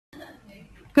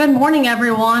Good morning,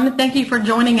 everyone. Thank you for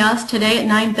joining us today at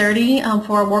 9:30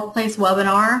 for our workplace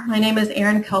webinar. My name is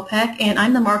Erin Kopek, and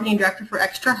I'm the Marketing Director for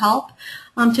Extra Help.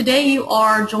 Today you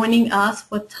are joining us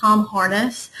with Tom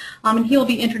Harness, and he will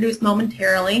be introduced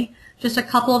momentarily. Just a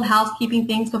couple of housekeeping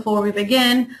things before we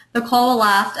begin. The call will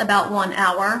last about 1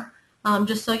 hour.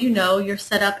 Just so you know, you're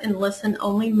set up in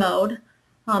listen-only mode.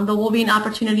 There will be an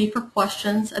opportunity for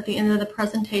questions at the end of the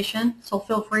presentation, so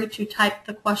feel free to type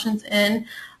the questions in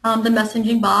the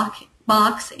messaging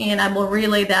box, and I will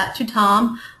relay that to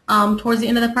Tom towards the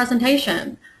end of the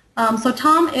presentation. So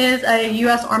Tom is a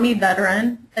U.S. Army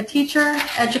veteran, a teacher,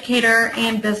 educator,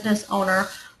 and business owner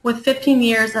with 15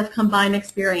 years of combined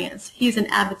experience. He's an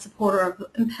avid supporter of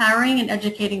empowering and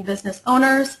educating business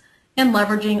owners and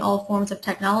leveraging all forms of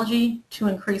technology to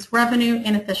increase revenue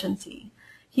and efficiency.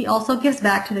 He also gives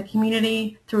back to the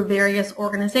community through various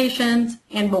organizations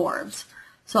and boards.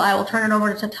 So I will turn it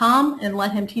over to Tom and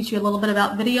let him teach you a little bit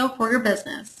about video for your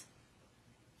business.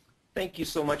 Thank you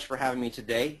so much for having me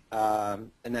today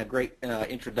and that great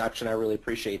introduction. I really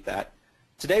appreciate that.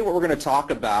 Today what we're going to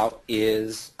talk about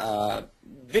is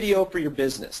video for your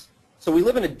business. So we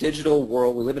live in a digital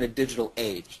world, we live in a digital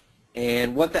age,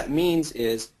 and what that means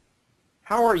is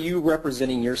how are you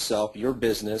representing yourself, your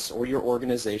business, or your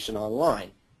organization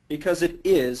online? Because it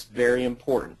is very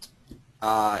important.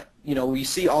 You know, we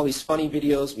see all these funny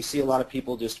videos, we see a lot of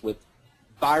people just with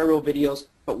viral videos,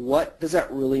 but what does that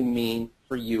really mean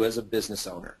for you as a business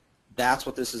owner? That's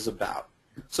what this is about.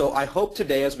 So I hope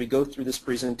today as we go through this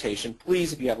presentation,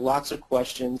 please, if you have lots of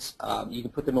questions, you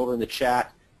can put them over in the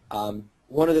chat.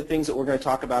 One of the things that we're going to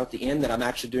talk about at the end that I'm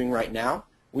actually doing right now,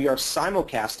 we are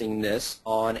simulcasting this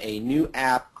on a new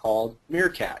app called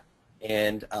Meerkat.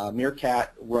 And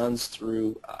Meerkat runs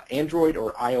through Android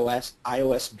or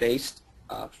iOS-based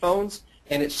phones,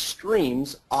 and it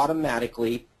streams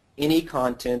automatically any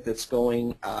content that's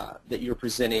going that you're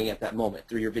presenting at that moment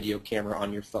through your video camera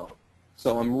on your phone.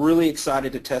 So I'm really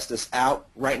excited to test this out.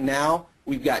 Right now,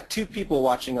 we've got 2 people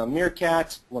watching on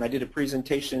Meerkat. When I did a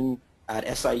presentation at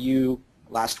SIU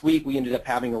last week, we ended up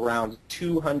having around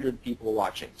 200 people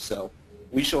watching. So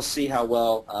we shall see how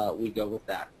well we go with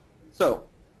that. So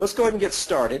let's go ahead and get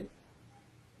started.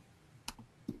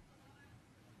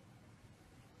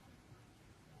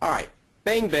 All right,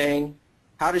 bang bang,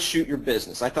 how to shoot your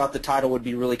business. I thought the title would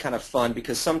be really kind of fun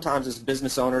because sometimes as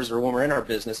business owners or when we're in our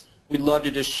business, we'd love to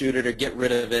just shoot it or get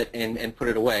rid of it and put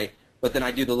it away. But then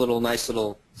I do the nice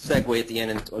little segue at the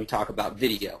end and we talk about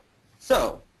video.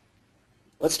 So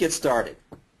let's get started.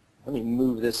 Let me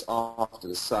move this off to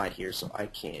the side here so I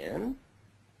can.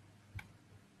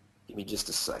 Give me just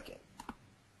a second.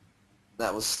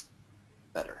 That was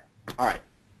better. All right.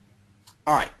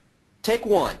 All right. Take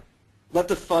 1. Let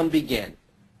the fun begin.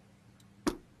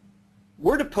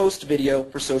 Where to post video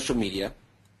for social media,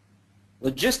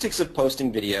 logistics of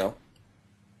posting video,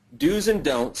 do's and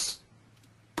don'ts,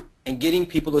 and getting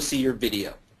people to see your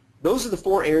video. Those are the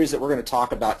 4 areas that we're going to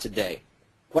talk about today.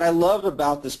 What I love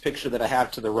about this picture that I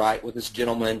have to the right with this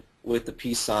gentleman with the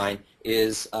peace sign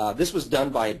is this was done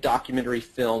by a documentary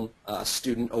film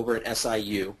student over at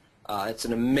SIU. It's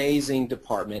an amazing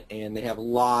department, and they have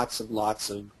lots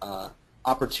of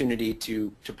opportunity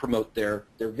to promote their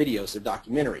videos, their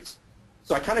documentaries.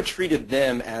 So I kind of treated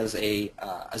them as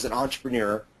an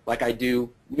entrepreneur, like I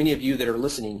do many of you that are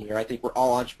listening here. I think we're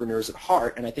all entrepreneurs at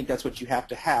heart, and I think that's what you have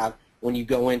to have when you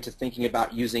go into thinking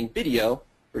about using video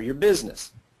for your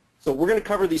business. So we're going to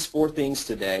cover these 4 things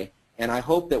today, and I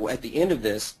hope that at the end of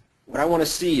this, what I want to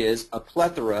see is a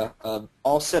plethora of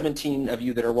all 17 of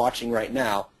you that are watching right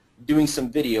now doing some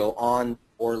video on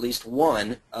or at least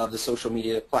one of the social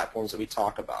media platforms that we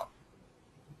talk about.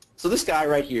 So this guy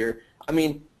right here, I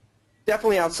mean,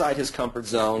 definitely outside his comfort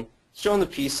zone, showing the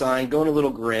peace sign, going a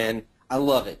little grin. I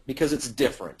love it because it's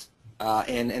different.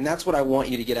 And that's what I want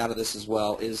you to get out of this as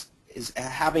well, is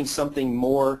having something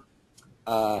more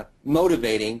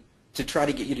motivating to try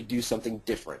to get you to do something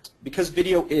different. Because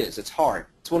video it's hard.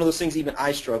 It's one of those things even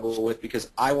I struggle with because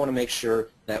I want to make sure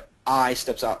that I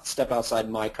step outside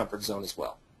my comfort zone as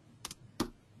well.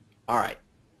 All right.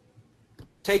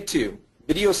 Take 2,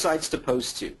 video sites to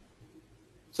post to.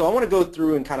 So I want to go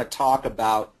through and kind of talk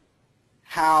about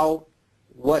how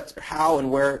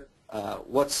and where,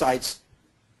 what sites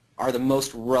are the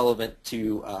most relevant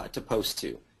to post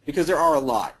to, because there are a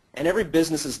lot, and every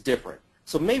business is different.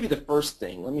 So maybe the first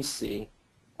thing, let me see,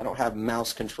 I don't have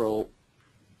mouse control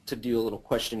to do a little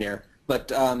questionnaire,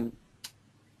 but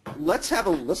let's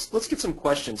get some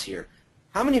questions here.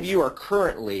 How many of you are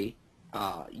currently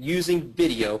using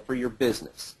video for your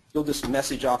business? You'll just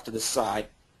message off to the side.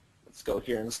 Let's go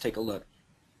here and let's take a look.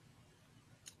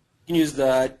 You can use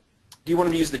the Do you want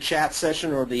them to use the chat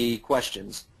session or the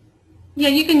questions? Yeah,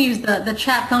 you can use the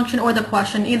chat function or the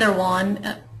question, either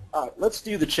one. Let's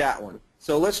do the chat one.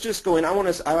 So let's just go in.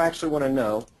 I actually want to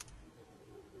know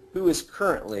who is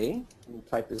currently, let me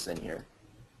type this in here,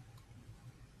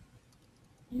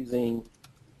 using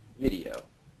video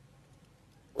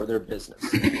for their business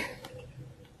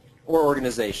or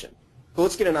organization. So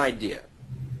let's get an idea.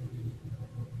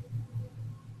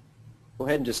 Go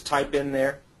ahead and just type in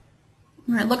there.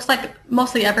 All right, it looks like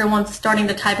mostly everyone's starting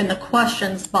to type in the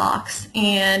questions box,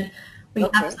 and we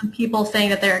have some people saying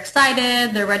that they're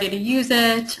excited, they're ready to use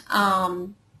it.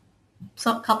 Some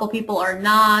couple people are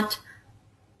not.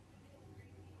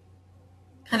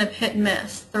 Kind of hit and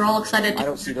miss. They're all excited. I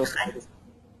don't see those.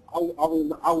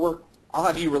 I'll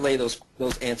have you relay those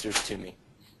answers to me.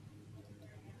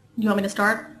 You want me to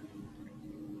start?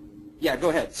 Yeah, go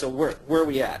ahead. So where are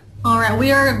we at? All right,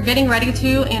 we are getting ready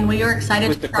to, and we are excited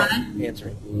With to the try.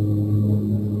 answering.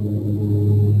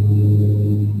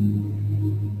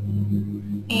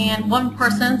 And one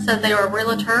person said they are a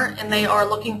realtor and they are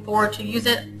looking forward to use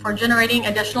it for generating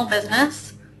additional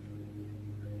business.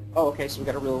 Oh, okay, so we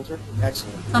got a realtor.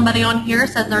 Excellent. Somebody on here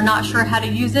says they're not sure how to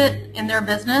use it in their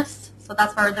business, so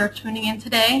that's why they're tuning in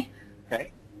today.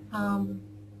 Okay.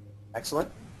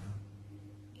 Excellent.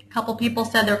 A couple people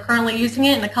said they're currently using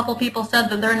it, and a couple people said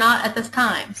that they're not at this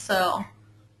time. So.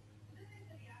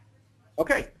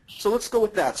 Okay, so let's go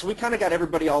with that. So we kind of got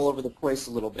everybody all over the place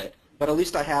a little bit, but at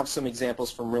least I have some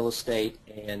examples from real estate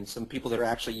and some people that are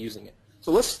actually using it.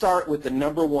 So let's start with the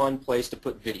 #1 place to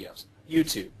put videos,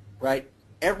 YouTube, right?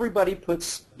 Everybody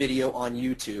puts video on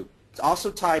YouTube. It's also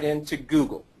tied into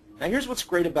Google. Now here's what's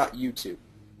great about YouTube.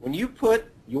 When you put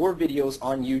your videos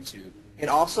on YouTube, it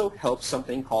also helps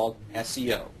something called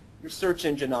SEO, your search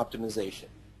engine optimization.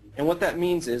 And what that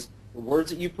means is the words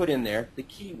that you put in there, the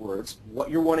keywords, what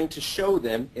you're wanting to show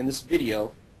them in this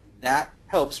video, that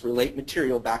helps relate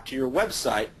material back to your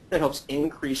website that helps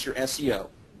increase your SEO.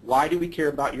 Why do we care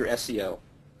about your SEO?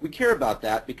 We care about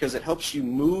that because it helps you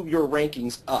move your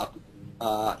rankings up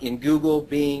in Google,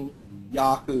 Bing,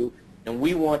 Yahoo, and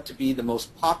we want to be the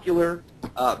most popular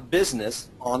business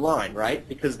online, right?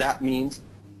 Because that means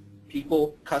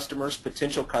people, customers,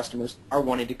 potential customers are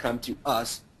wanting to come to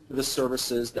us for the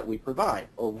services that we provide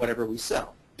or whatever we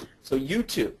sell. So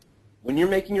YouTube, when you're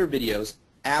making your videos,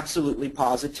 absolutely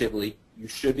positively, you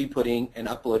should be putting and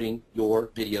uploading your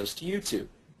videos to YouTube.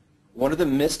 One of the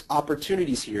missed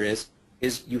opportunities here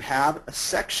is you have a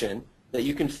section that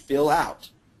you can fill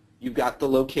out. You've got the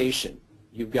location.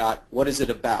 You've got what is it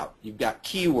about. You've got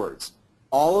keywords.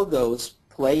 All of those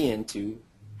play into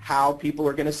how people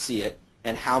are going to see it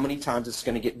and how many times it's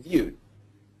going to get viewed.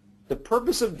 The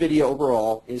purpose of video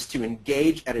overall is to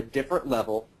engage at a different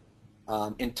level,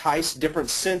 entice different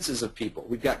senses of people.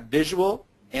 We've got visual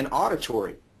and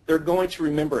auditory. They're going to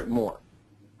remember it more.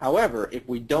 However, if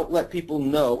we don't let people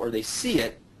know or they see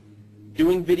it,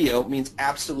 doing video means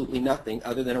absolutely nothing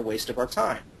other than a waste of our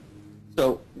time.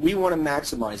 So we want to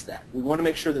maximize that. We want to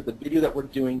make sure that the video that we're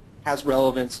doing has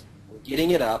relevance, we're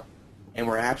getting it up, and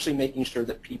we're actually making sure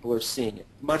that people are seeing it.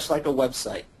 Much like a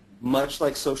website, much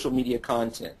like social media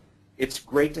content. It's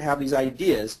great to have these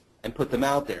ideas and put them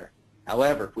out there.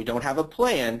 However, if we don't have a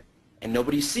plan and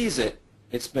nobody sees it,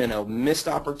 it's been a missed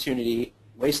opportunity,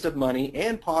 waste of money,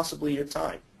 and possibly your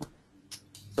time.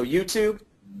 So YouTube,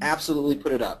 absolutely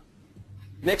put it up.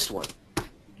 Next one,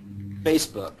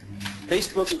 Facebook.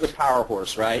 Facebook is a power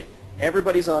horse, right?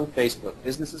 Everybody's on Facebook.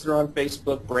 Businesses are on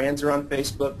Facebook. Brands are on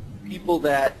Facebook. People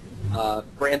that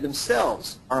brand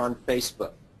themselves are on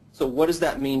Facebook. So what does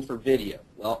that mean for video?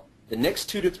 Well, the next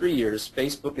 2 to 3 years,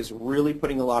 Facebook is really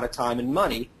putting a lot of time and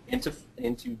money into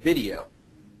video.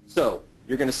 So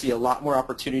you're going to see a lot more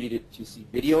opportunity to see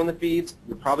video in the feeds.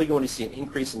 You're probably going to see an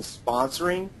increase in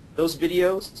sponsoring those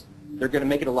videos. They're going to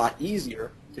make it a lot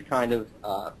easier to kind of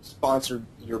sponsor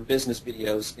your business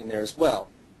videos in there as well.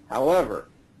 However,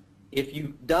 if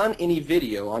you've done any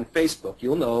video on Facebook,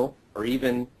 you'll know, or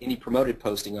even any promoted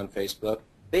posting on Facebook,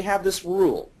 they have this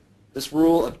rule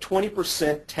of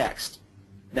 20% text.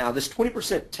 Now, this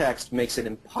 20% text makes it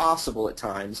impossible at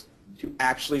times to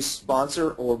actually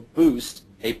sponsor or boost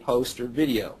a post or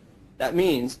video. That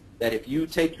means that if you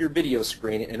take your video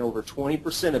screen and over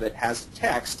 20% of it has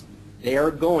text, they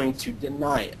are going to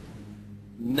deny it.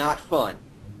 Not fun.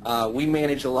 We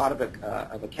manage a lot of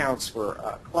accounts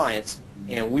for clients,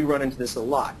 and we run into this a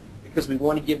lot because we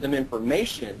want to give them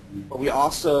information, but we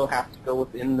also have to go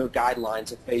within the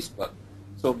guidelines of Facebook.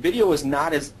 So video is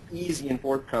not as easy and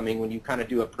forthcoming when you kind of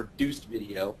do a produced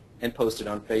video and post it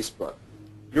on Facebook.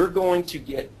 You're going to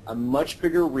get a much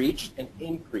bigger reach and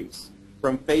increase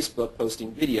from Facebook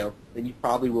posting video than you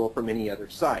probably will from any other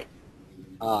site.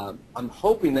 I'm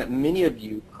hoping that many of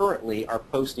you currently are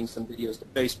posting some videos to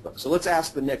Facebook. So let's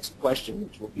ask the next question,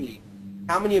 which will be,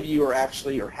 how many of you are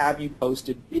actually, or have you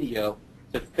posted video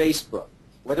to Facebook?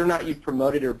 Whether or not you've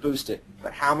promoted or boosted,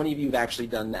 but how many of you have actually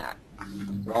done that?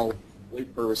 So I'll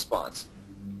wait for a response.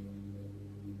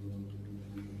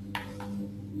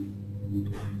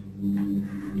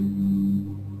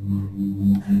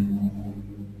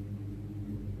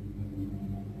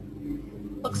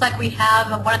 Looks like we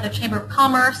have one of the Chamber of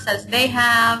Commerce says they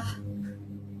have.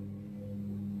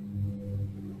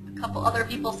 A couple other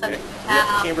people said they have.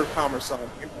 Yeah, Chamber of Commerce on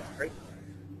here. That's great.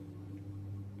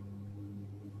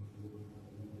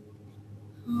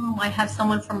 I have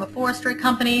someone from a forestry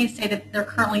company say that they're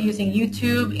currently using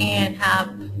YouTube and have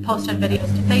posted videos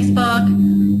to Facebook.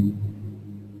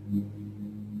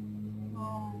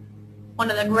 One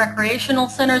of the recreational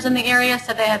centers in the area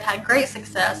said they have had great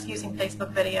success using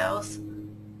Facebook videos.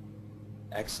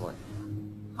 Excellent.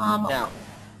 Now,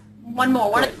 one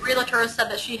more. One of the realtors said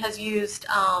that she has used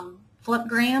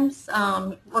flipgrams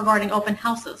regarding open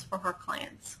houses for her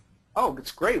clients. Oh,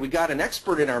 that's great. We got an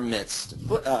expert in our midst.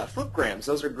 Flipgrams,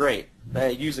 those are great.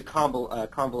 They use a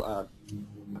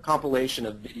compilation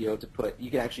of video to put.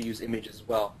 You can actually use images as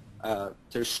well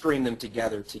to string them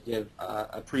together to give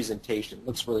a presentation.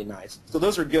 Looks really nice. So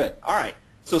those are good. All right.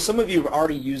 So some of you have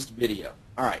already used video.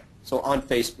 All right. So on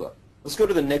Facebook. Let's go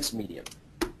to the next medium.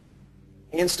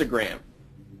 Instagram.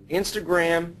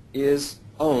 Instagram is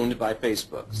owned by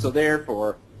Facebook. So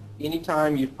therefore,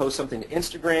 anytime you post something to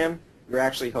Instagram, you're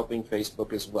actually helping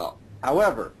Facebook as well.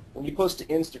 However, when you post to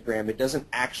Instagram, it doesn't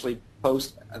actually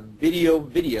post a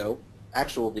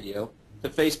actual video, to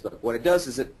Facebook. What it does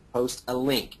is it posts a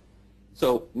link.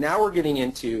 So now we're getting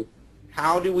into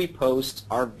how do we post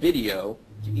our video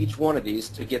to each one of these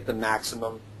to get the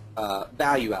maximum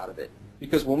value out of it.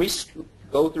 Because when we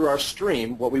go through our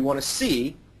stream, what we want to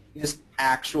see is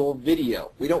actual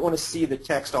video. We don't want to see the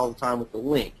text all the time with the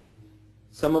link.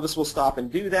 Some of us will stop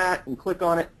and do that and click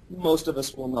on it. Most of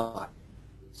us will not.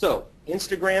 So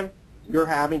Instagram, you're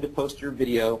having to post your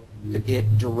video to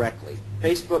it directly.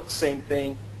 Facebook, same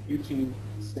thing. YouTube,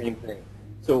 same thing.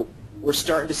 So we're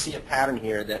starting to see a pattern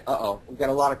here that, we've got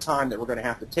a lot of time that we're going to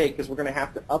have to take because we're going to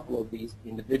have to upload these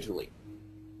individually.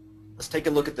 Let's take a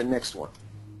look at the next one.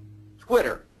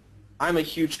 Twitter. I'm a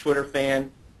huge Twitter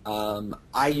fan.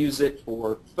 I use it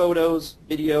for photos,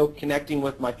 video, connecting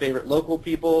with my favorite local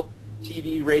people,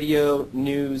 TV, radio,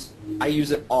 news. I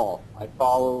use it all. I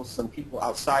follow some people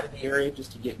outside of the area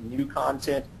just to get new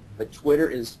content, but Twitter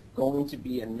is going to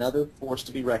be another force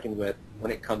to be reckoned with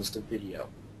when it comes to video.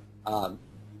 The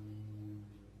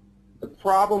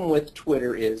problem with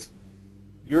Twitter is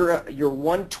you're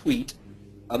one tweet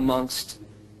amongst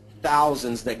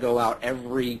thousands that go out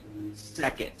every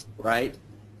second, right?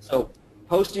 So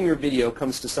posting your video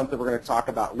comes to something we're going to talk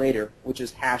about later, which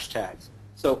is hashtags.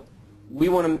 So we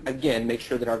want to, again, make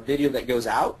sure that our video that goes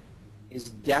out is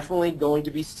definitely going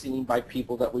to be seen by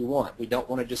people that we want. We don't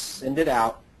want to just send it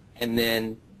out and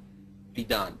then be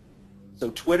done.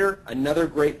 So Twitter, another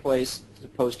great place to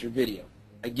post your video.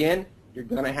 Again, you're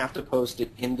going to have to post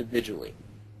it individually.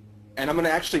 And I'm going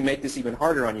to actually make this even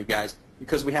harder on you guys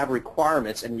because we have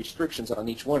requirements and restrictions on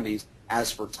each one of these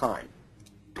as for time.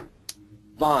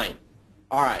 Vine.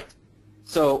 All right.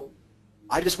 So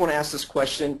I just want to ask this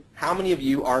question. How many of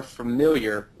you are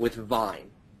familiar with Vine?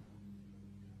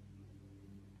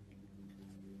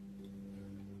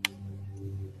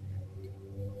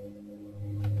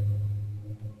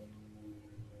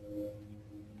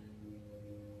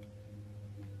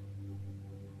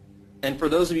 And for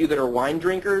those of you that are wine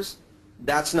drinkers,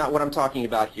 that's not what I'm talking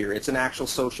about here. It's an actual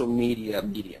social media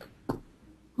medium.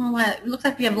 Well, it looks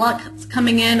like we have lots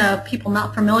coming in of people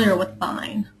not familiar with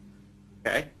Vine.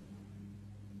 Okay.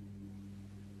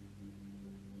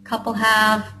 A couple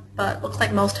have, but looks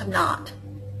like most have not.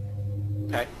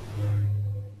 Okay.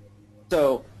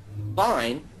 So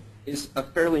Vine is a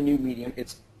fairly new medium.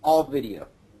 It's all video.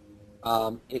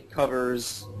 It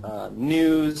covers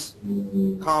news,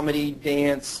 comedy,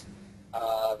 dance,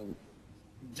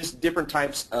 just different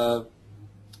types of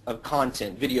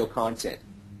content, video content.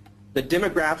 The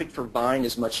demographic for Vine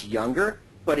is much younger,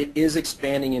 but it is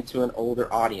expanding into an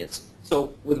older audience.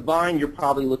 So with Vine, you're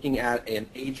probably looking at an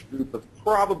age group of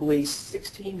probably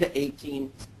 16 to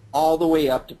 18, all the way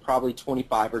up to probably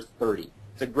 25 or 30.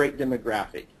 It's a great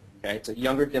demographic. Okay, it's a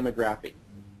younger demographic.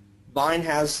 Vine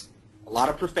has a lot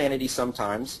of profanity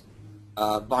sometimes.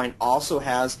 Vine also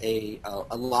has a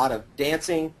lot of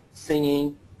dancing,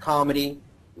 singing, comedy.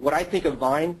 What I think of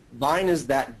Vine is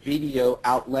that video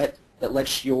outlet that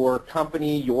lets your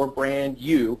company, your brand,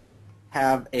 you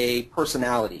have a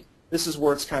personality. This is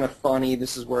where it's kind of funny,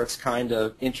 this is where it's kind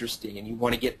of interesting, and you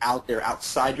want to get out there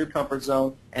outside your comfort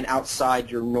zone and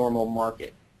outside your normal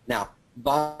market. Now,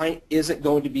 Vine isn't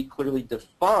going to be clearly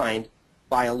defined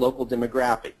by a local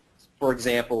demographic. For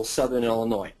example, Southern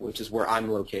Illinois, which is where I'm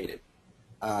located.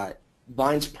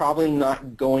 Vine's probably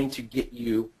not going to get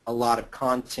you a lot of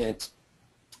content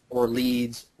or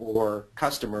leads or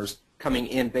customers coming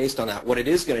in based on that. What it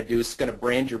is going to do is it's going to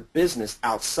brand your business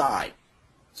outside.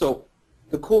 So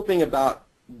the cool thing about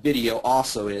video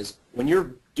also is when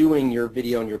you're doing your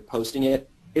video and you're posting it,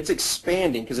 it's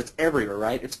expanding because it's everywhere,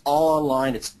 right? It's all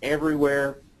online. It's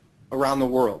everywhere around the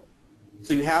world.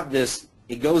 So you have this,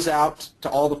 it goes out to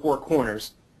all the four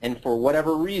corners, and for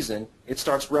whatever reason, it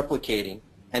starts replicating,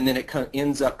 and then it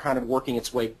ends up kind of working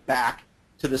its way back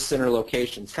to the center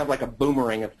location. It's kind of like a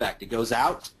boomerang effect. It goes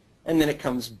out, and then it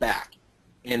comes back.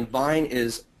 And Vine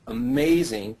is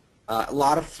amazing, a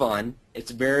lot of fun.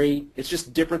 It's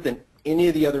just different than any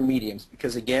of the other mediums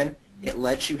because, again, it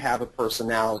lets you have a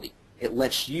personality. It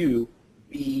lets you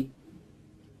be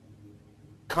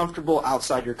comfortable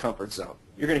outside your comfort zone.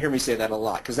 You're going to hear me say that a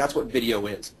lot because that's what video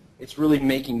is. It's really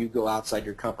making you go outside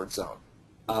your comfort zone.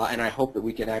 And I hope that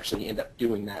we can actually end up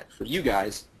doing that for you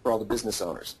guys, for all the business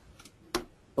owners.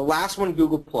 The last one,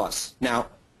 Google+. Now,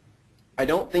 I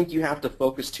don't think you have to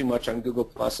focus too much on Google+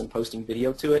 and posting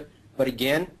video to it, but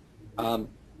again,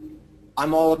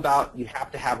 I'm all about you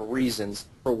have to have reasons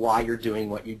for why you're doing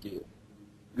what you do.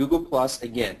 Google+,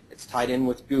 again, it's tied in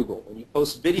with Google. When you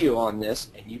post video on this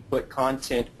and you put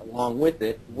content along with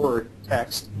it, word,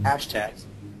 text, hashtags,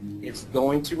 it's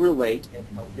going to relate and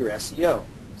help your SEO.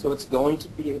 So it's going to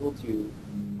be able to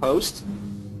post.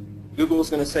 Google is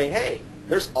going to say, hey,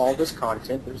 there's all this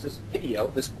content, there's this video,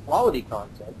 this quality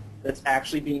content that's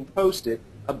actually being posted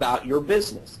about your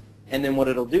business. And then what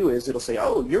it'll do is it'll say,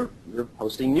 oh, you're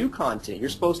posting new content. You're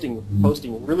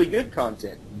posting really good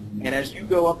content. And as you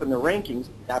go up in the rankings,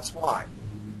 that's why.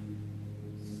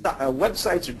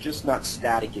 Websites are just not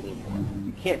static anymore.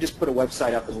 You can't just put a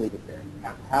website up and leave it there. You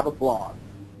have to have a blog.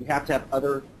 You have to have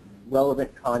other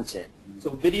relevant content. So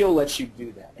video lets you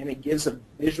do that, and it gives a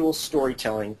visual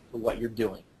storytelling for what you're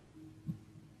doing.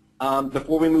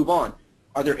 Before we move on,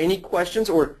 are there any questions,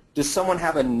 or does someone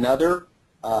have another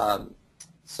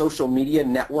social media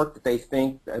network that they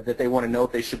think that they want to know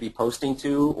if they should be posting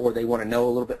to, or they want to know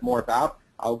a little bit more about?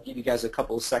 I'll give you guys a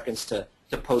couple of seconds to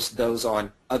post those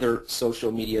on other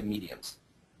social media mediums.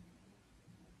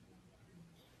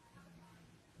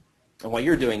 And while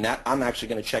you're doing that, I'm actually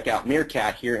going to check out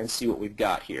Meerkat here and see what we've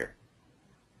got here.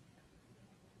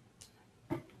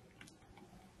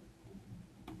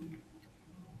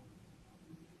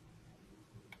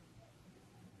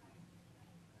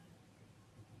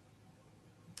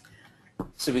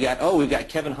 So we've got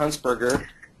Kevin Huntsberger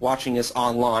watching us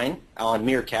online on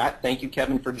Meerkat. Thank you,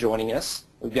 Kevin, for joining us.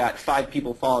 We've got 5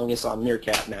 people following us on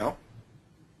Meerkat now.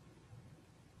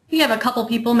 We have a couple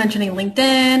people mentioning LinkedIn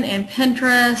and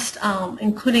Pinterest,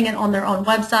 including it on their own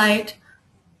website.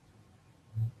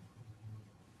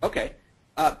 Okay.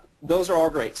 Those are all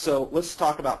great. So let's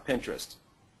talk about Pinterest.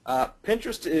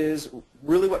 Pinterest is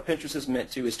really what Pinterest is meant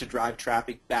to is to drive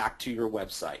traffic back to your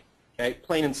website. Okay,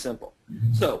 plain and simple.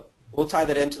 So we'll tie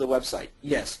that into the website.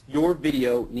 Yes, your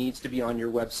video needs to be on your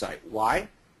website. Why?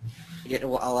 It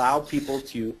will allow people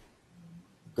to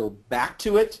go back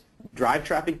to it, drive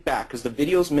traffic back, because the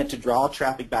video is meant to draw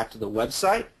traffic back to the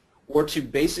website or to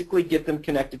basically get them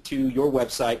connected to your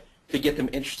website to get them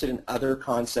interested in other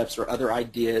concepts or other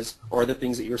ideas or other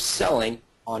things that you're selling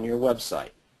on your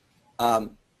website.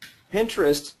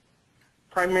 Pinterest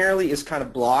primarily is kind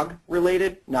of blog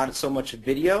related, not so much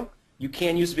video. You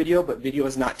can use video, but video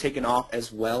is not taken off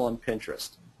as well on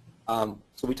Pinterest.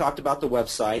 So we talked about the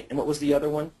website, and what was the other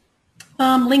one?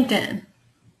 LinkedIn.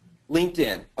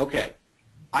 LinkedIn, okay.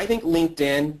 I think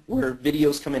LinkedIn, where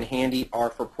videos come in handy, are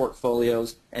for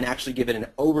portfolios and actually give it an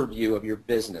overview of your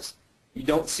business. You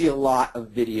don't see a lot of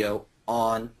video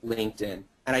on LinkedIn,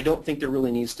 and I don't think there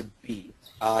really needs to be.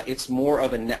 It's more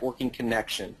of a networking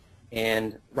connection,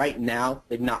 and right now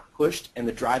they've not pushed, and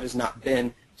the drive has not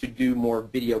been to do more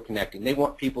video connecting. They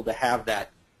want people to have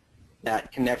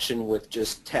that connection with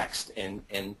just text and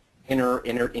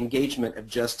inner engagement of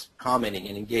just commenting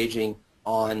and engaging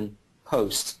on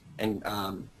posts and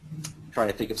trying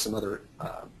to think of some other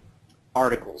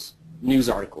articles, news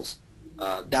articles.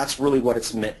 That's really what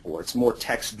it's meant for. It's more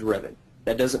text-driven.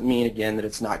 That doesn't mean, again, that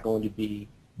it's not going to be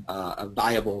a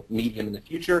viable medium in the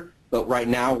future, but right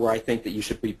now where I think that you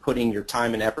should be putting your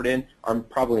time and effort in are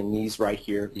probably in these right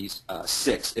here, these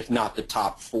 6, if not the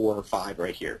top 4 or 5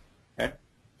 right here. Okay?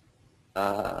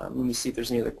 Let me see if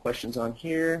there's any other questions on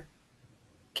here.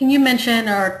 Can you mention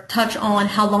or touch on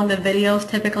how long the videos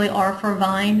typically are for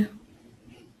Vine?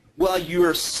 Well, you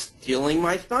are stealing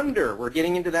my thunder. We're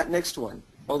getting into that next one.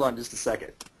 Hold on just a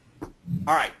second.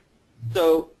 All right.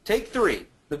 So take 3,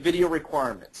 the video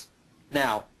requirements.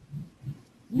 Now,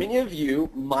 many of you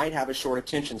might have a short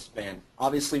attention span.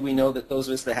 Obviously, we know that those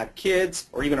of us that have kids,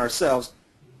 or even ourselves,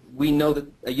 we know that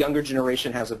a younger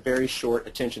generation has a very short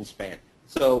attention span.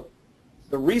 So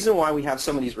the reason why we have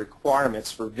some of these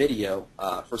requirements for video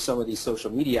for some of these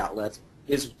social media outlets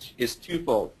is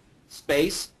twofold.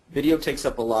 Space. Video takes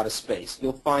up a lot of space.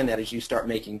 You'll find that as you start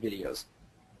making videos.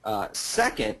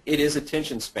 Second, it is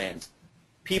attention spans.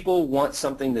 People want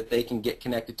something that they can get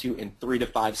connected to in 3 to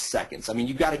 5 seconds. I mean,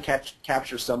 you've got to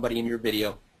capture somebody in your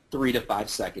video 3 to 5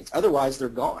 seconds. Otherwise, they're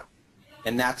gone,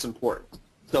 and that's important.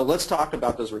 So let's talk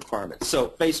about those requirements. So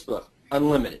Facebook,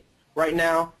 unlimited. Right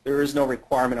now, there is no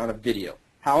requirement on a video.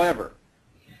 However,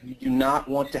 you do not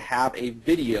want to have a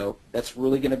video that's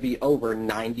really going to be over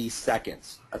 90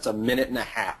 seconds. That's a minute and a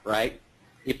half, right?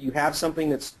 If you have something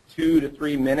that's 2 to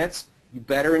 3 minutes, you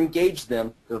better engage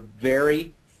them the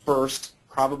very first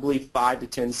probably 5 to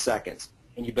 10 seconds.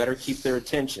 And you better keep their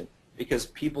attention because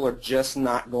people are just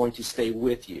not going to stay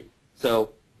with you.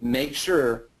 So make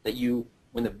sure that you,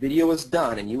 when the video is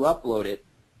done and you upload it,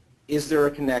 is there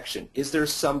a connection? Is there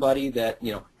somebody that,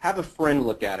 have a friend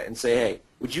look at it and say, hey,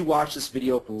 would you watch this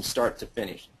video from start to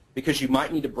finish? Because you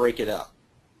might need to break it up.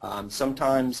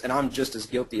 Sometimes, and I'm just as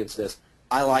guilty as this,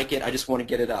 I like it, I just want to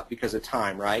get it up because of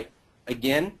time, right?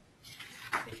 Again,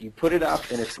 if you put it up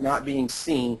and it's not being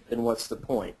seen, then what's the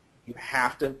point? You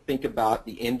have to think about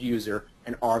the end user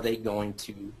and are they going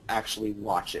to actually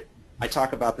watch it. I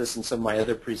talk about this in some of my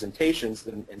other presentations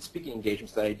and speaking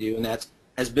engagements that I do, and that's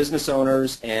as business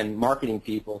owners and marketing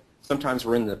people, sometimes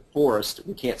we're in the forest,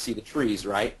 we can't see the trees,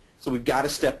 right? So we've got to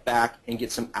step back and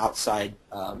get some outside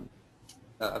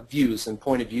views and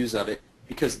point of views of it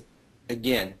because,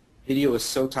 again, video is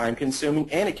so time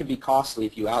consuming and it can be costly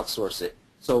if you outsource it.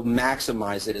 So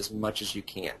maximize it as much as you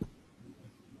can.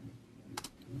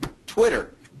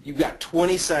 Twitter, you've got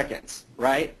 20 seconds,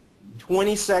 right?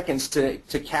 20 seconds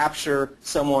to capture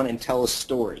someone and tell a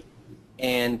story.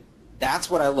 And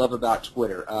that's what I love about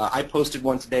Twitter. I posted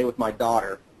one today with my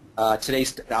daughter.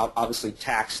 Today's obviously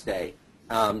tax day.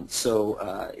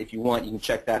 So if you want, you can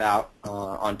check that out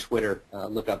on Twitter.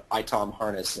 Look up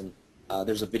Harness, and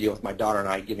there's a video with my daughter and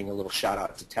I giving a little shout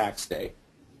out to tax day.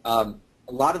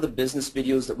 A lot of the business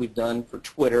videos that we've done for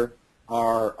Twitter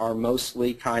are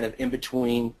mostly kind of in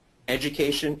between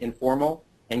education, informal,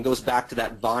 and goes back to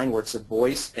that Vine where it's a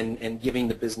voice and giving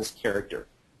the business character.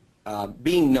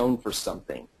 Being known for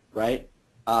something, right?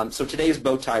 So today is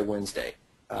Bow Tie Wednesday.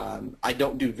 I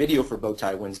don't do video for Bow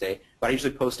Tie Wednesday, but I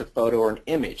usually post a photo or an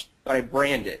image, but I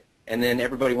brand it. And then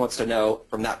everybody wants to know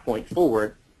from that point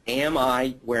forward, am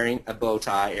I wearing a bow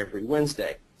tie every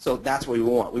Wednesday? So that's what we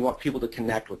want. We want people to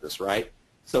connect with us, right?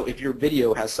 So if your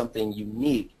video has something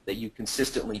unique that you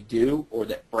consistently do or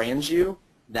that brands you,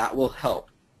 that will help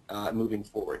moving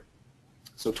forward.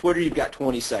 So Twitter, you've got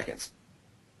 20 seconds.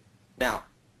 Now,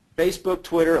 Facebook,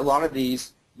 Twitter, a lot of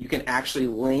these, you can actually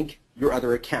link your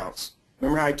other accounts.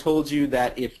 Remember how I told you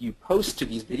that if you post to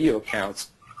these video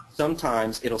accounts,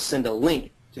 sometimes it'll send a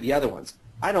link to the other ones.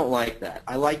 I don't like that.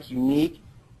 I like unique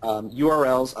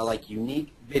URLs. I like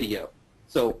unique video.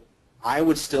 So I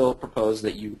would still propose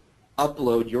that you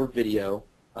upload your video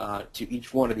to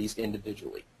each one of these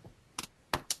individually.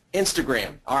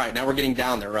 Instagram. All right, now we're getting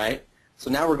down there, right? So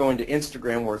now we're going to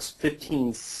Instagram where it's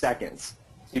 15 seconds.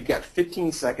 So you've got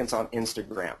 15 seconds on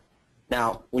Instagram.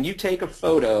 Now, when you take a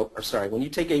when you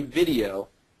take a video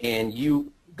and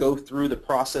you go through the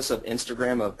process of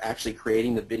Instagram of actually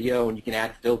creating the video, and you can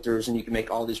add filters and you can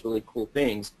make all these really cool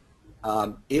things,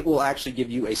 it will actually give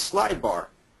you a slide bar,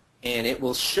 and it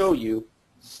will show you,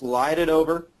 slide it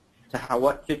over to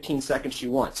what 15 seconds you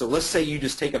want. So let's say you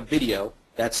just take a video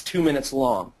that's 2 minutes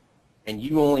long, and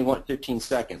you only want 15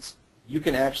 seconds. You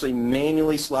can actually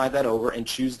manually slide that over and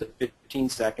choose the 15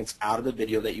 seconds out of the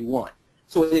video that you want.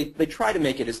 So they try to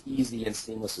make it as easy and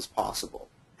seamless as possible.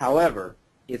 However,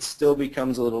 it still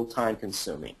becomes a little time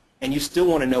consuming, and you still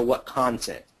want to know what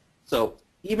content. So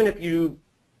even if you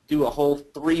do a whole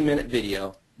 3-minute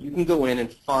video, you can go in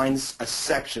and find a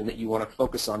section that you want to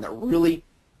focus on that really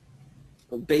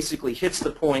basically hits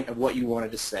the point of what you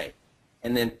wanted to say.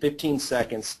 And then 15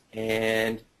 seconds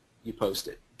and you post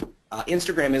it.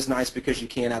 Instagram is nice because you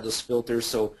can have those filters,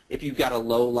 so if you've got a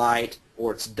low light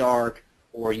or it's dark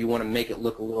or you want to make it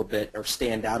look a little bit or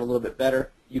stand out a little bit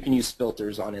better, you can use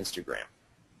filters on Instagram.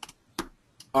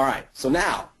 All right, so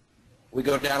now We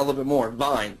go down a little bit more.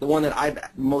 Vine, the one that I've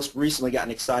most recently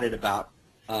gotten excited about,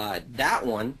 that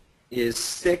one is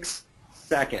 6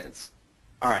 seconds.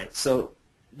 All right, so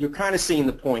you're kind of seeing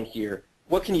the point here.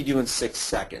 What can you do in 6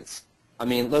 seconds? I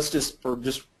mean, let's just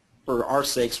for our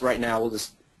sakes right now, we'll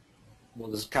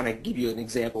just kind of give you an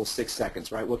example of 6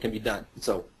 seconds, right? What can be done?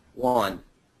 So 1,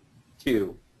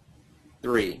 2,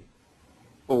 3,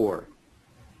 4,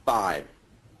 5,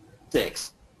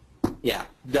 6. Yeah,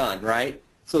 done, right?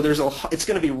 So it's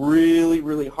going to be really,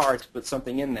 really hard to put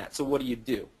something in that. So what do?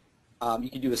 You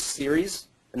can do a series,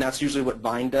 and that's usually what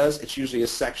Vine does. It's usually a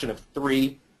section of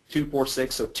 3, 2, 4,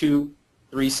 6, so 2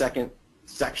 3-second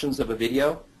sections of a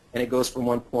video, and it goes from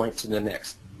one point to the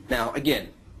next. Now, again,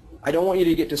 I don't want you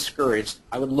to get discouraged.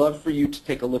 I would love for you to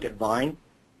take a look at Vine.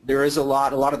 There is a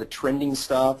lot of the trending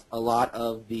stuff, a lot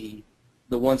of the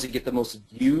ones that get the most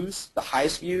views, the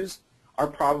highest views, are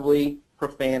probably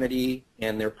profanity,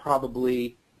 and they're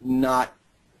probably not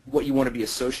what you want to be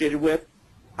associated with.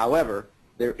 However,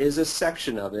 there is a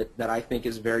section of it that I think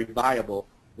is very viable,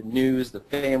 the news, the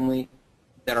family,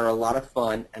 that are a lot of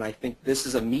fun, and I think this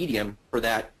is a medium for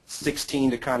that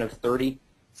 16 to kind of 30,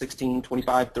 16,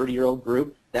 25, 30-year-old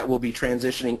group that will be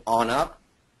transitioning on up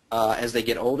as they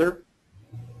get older.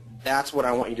 That's what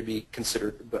I want you to be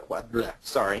considered.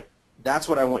 Sorry, that's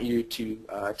what I want you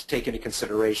to take into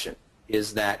consideration,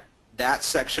 is that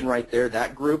section right there,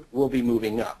 that group will be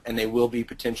moving up, and they will be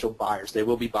potential buyers. They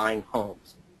will be buying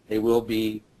homes. They will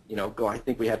be, I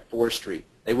think we had forestry.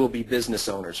 They will be business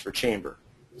owners for chamber.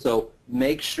 So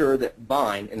make sure that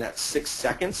Vine, in that 6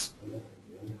 seconds,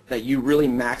 that you really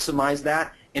maximize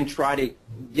that and try to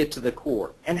get to the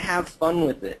core and have fun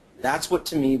with it. That's what,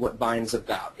 to me, what Vine's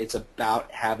about. It's about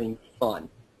having fun.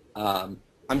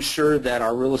 I'm sure that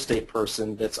our real estate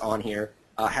person that's on here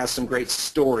has some great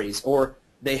stories, or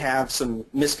they have some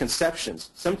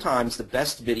misconceptions. Sometimes the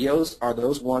best videos are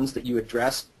those ones that you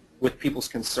address with people's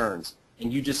concerns,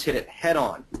 and you just hit it head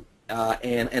on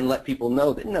and let people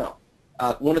know that no.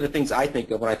 One of the things I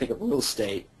think of when I think of real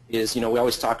estate is, we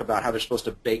always talk about how they're supposed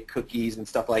to bake cookies and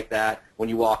stuff like that when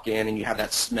you walk in and you have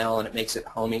that smell and it makes it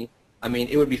homey. I mean,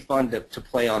 it would be fun to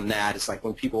play on that. It's like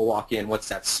when people walk in, what's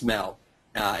that smell?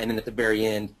 And then at the very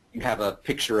end, you have a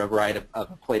picture of a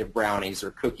plate of brownies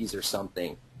or cookies or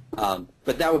something.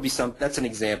 But that would be that's an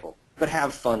example. But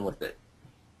have fun with it.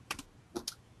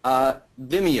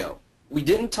 Vimeo. We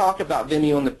didn't talk about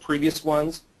Vimeo in the previous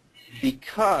ones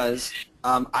because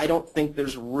I don't think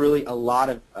there's really a lot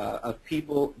of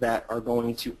people that are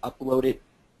going to upload it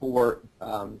for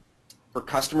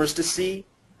customers to see.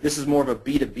 This is more of a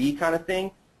B2B kind of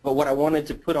thing. But what I wanted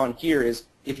to put on here is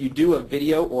if you do a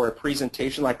video or a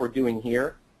presentation like we're doing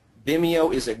here,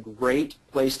 Vimeo is a great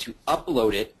place to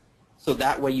upload it, so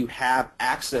that way you have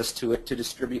access to it to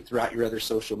distribute throughout your other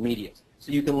social medias.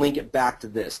 So you can link it back to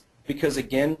this. Because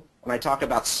again, when I talk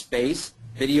about space,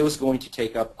 video is going to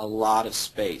take up a lot of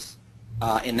space.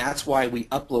 And that's why we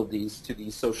upload these to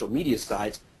these social media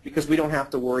sites, because we don't have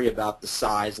to worry about the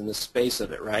size and the space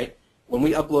of it, right? When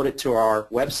we upload it to our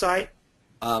website,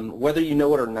 whether you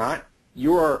know it or not,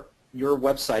 your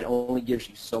website only gives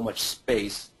you so much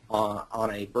space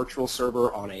on a virtual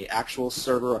server, on an actual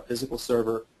server, a physical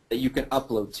server, that you can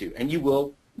upload to, and you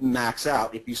will max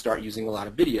out if you start using a lot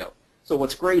of video. So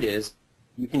what's great is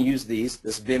you can use this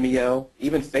Vimeo,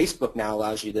 even Facebook now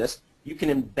allows you this. You can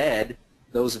embed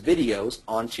those videos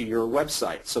onto your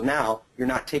website. So now you're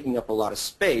not taking up a lot of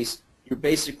space. You're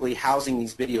basically housing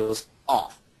these videos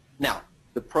off. Now,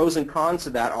 the pros and cons to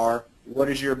that are, what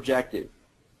is your objective?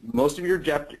 Most of your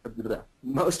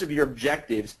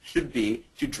objectives should be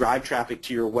to drive traffic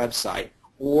to your website,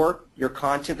 or your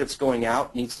content that's going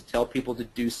out needs to tell people to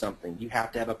do something. You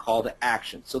have to have a call to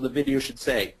action. So the video should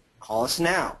say, call us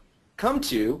now. Come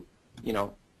to,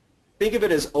 think of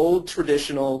it as old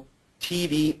traditional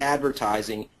TV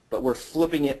advertising, but we're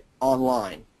flipping it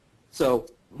online. So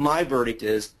my verdict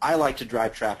is I like to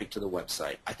drive traffic to the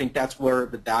website. I think that's where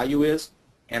the value is,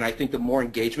 and I think the more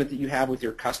engagement that you have with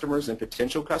your customers and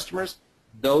potential customers,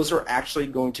 those are actually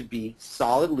going to be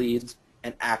solid leads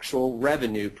and actual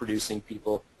revenue producing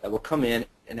people that will come in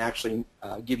and actually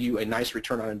give you a nice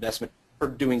return on investment for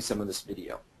doing some of this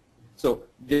video. So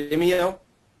Vimeo,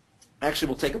 actually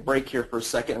we'll take a break here for a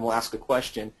second and we'll ask a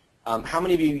question. How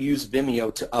many of you use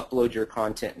Vimeo to upload your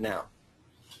content now?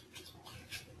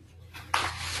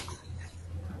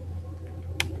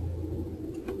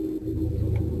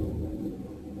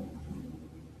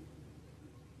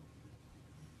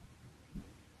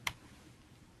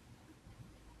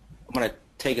 I'm going to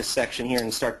take a section here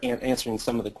and start answering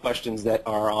some of the questions that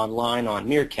are online on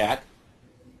Meerkat.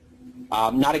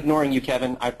 I'm not ignoring you,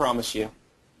 Kevin, I promise you.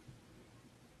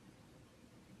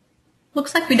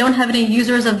 Looks like we don't have any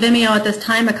users of Vimeo at this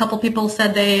time. A couple people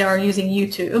said they are using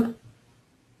YouTube.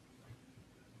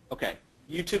 Okay,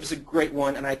 YouTube is a great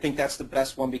one, and I think that's the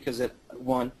best one because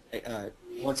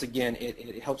once again,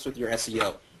 it helps with your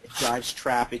SEO. It drives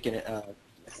traffic and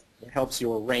it helps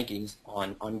your rankings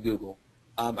on Google.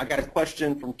 I got a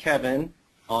question from Kevin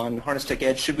on HarnessTEch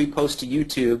Ed. Should we post to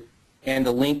YouTube and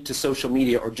a link to social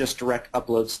media or just direct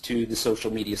uploads to the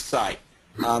social media site?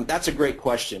 That's a great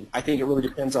question. I think it really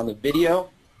depends on the video.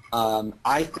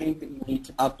 I think that you need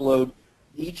to upload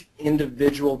each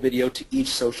individual video to each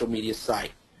social media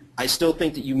site. I still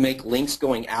think that you make links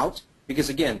going out because,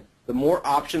 again, the more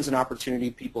options and opportunity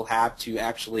people have to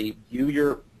actually view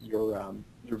your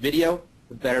video,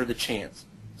 the better the chance.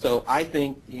 So I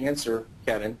think the answer,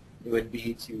 Kevin, would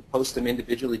be to post them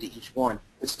individually to each one,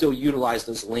 but still utilize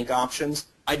those link options.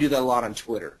 I do that a lot on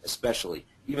Twitter, especially.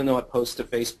 Even though I post to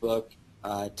Facebook,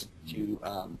 to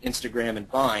Instagram and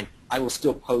Vine, I will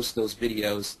still post those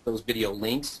videos, those video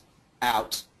links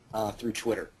out through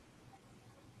Twitter.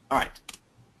 All right.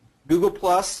 Google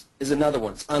Plus is another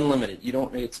one. It's unlimited.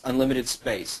 It's unlimited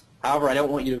space. However, I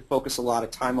don't want you to focus a lot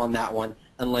of time on that one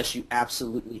unless you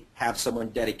absolutely have someone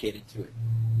dedicated to it.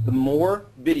 The more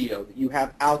video that you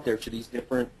have out there to these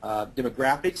different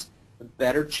demographics, the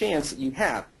better chance that you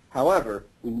have. However,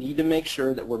 we need to make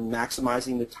sure that we're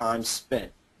maximizing the time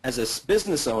spent. As a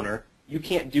business owner, you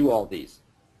can't do all these.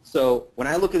 So when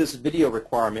I look at this video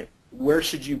requirement, where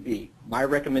should you be? My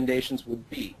recommendations would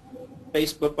be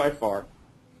Facebook by far,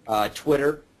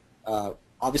 Twitter,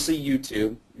 obviously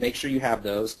YouTube, make sure you have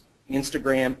those,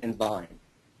 Instagram, and Vine.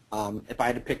 If I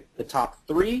had to pick the top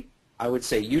three, I would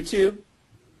say YouTube,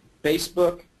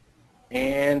 Facebook,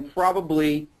 and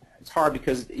probably, it's hard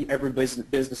because every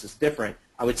business is different,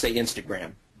 I would say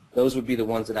Instagram. Those would be the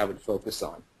ones that I would focus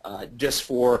on, just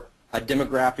for a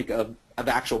demographic of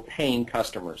actual paying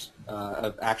customers,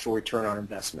 of actual return on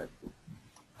investment.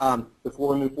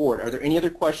 Before we move forward, are there any other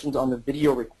questions on the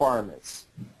video requirements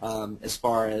as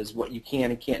far as what you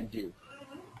can and can't do?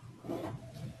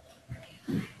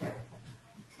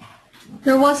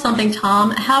 There was something,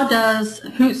 Tom. How does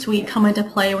Hootsuite come into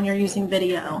play when you're using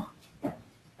video?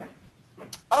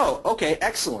 Oh, okay,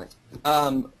 excellent.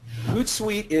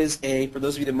 Hootsuite is for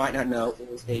those of you that might not know,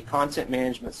 is a content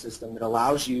management system that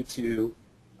allows you to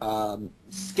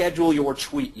schedule your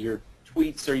tweets, your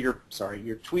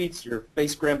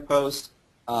Facegram posts.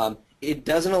 It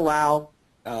doesn't allow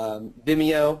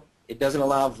Vimeo, it doesn't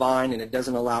allow Vine, and it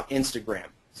doesn't allow Instagram.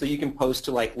 So you can post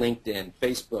to like LinkedIn,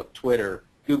 Facebook, Twitter,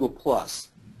 Google+.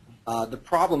 The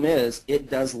problem is it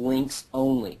does links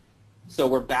only. So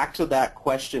we're back to that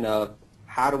question of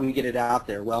how do we get it out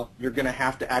there? Well, you're going to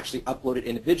have to actually upload it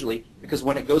individually because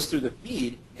when it goes through the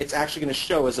feed, it's actually going to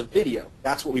show as a video.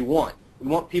 That's what we want. We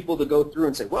want people to go through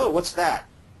and say, whoa, what's that?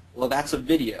 Well, that's a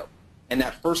video. And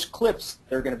that first clips,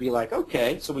 they're going to be like,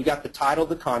 okay, so we got the title of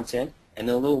the content and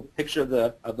the little picture of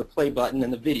the play button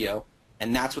and the video,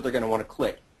 and that's what they're going to want to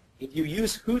click. If you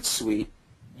use Hootsuite,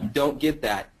 you don't get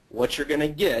that. What you're going to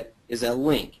get is a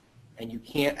link, and you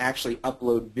can't actually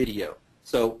upload video.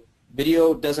 So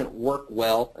video doesn't work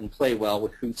well and play well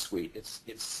with Hootsuite.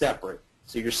 It's separate,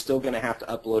 so you're still going to have to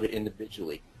upload it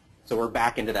individually. So we're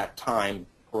back into that time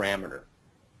parameter.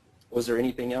 Was there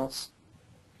anything else?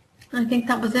 I think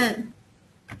that was it.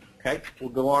 Okay, we'll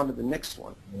go on to the next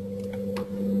one.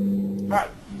 All right,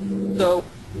 so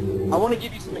I want to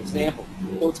give you some examples.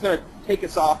 So it's going to take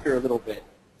us off here a little bit.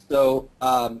 So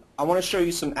I want to show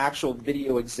you some actual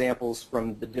video examples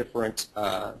from the different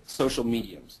social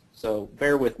mediums. So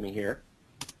bear with me here.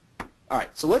 All right,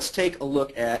 so let's take a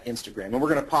look at Instagram, and we're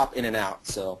going to pop in and out.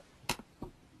 So,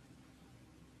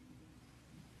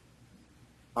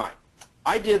 all right,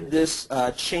 I did this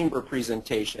chamber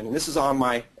presentation, and this is on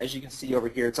my, as you can see over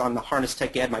here, it's on the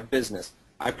HarnessTEch Ed, my business.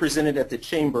 I presented at the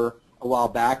chamber a while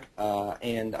back,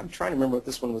 and I'm trying to remember what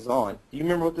this one was on. Do you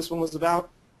remember what this one was about?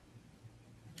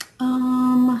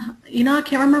 You know, I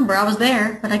can't remember. I was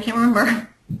there, but I can't remember.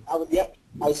 Yep,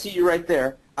 I see you right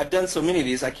there. I've done so many of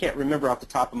these, I can't remember off the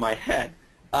top of my head.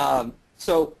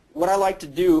 So what I like to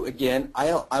do, again,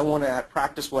 I want to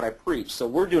practice what I preach. So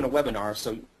we're doing a webinar,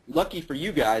 so lucky for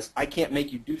you guys, I can't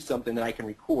make you do something that I can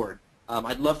record.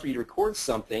 I'd love for you to record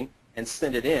something and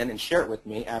send it in and share it with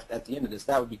me at the end of this.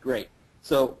 That would be great.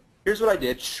 So here's what I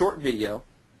did, short video.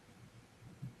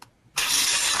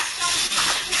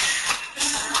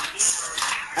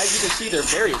 As you can see, they're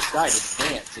very excited to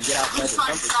dance and get outside their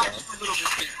comfort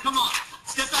zone. Come on,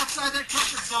 step outside that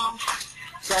comfort zone.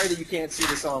 Sorry that you can't see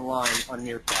this online on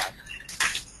Nearpath.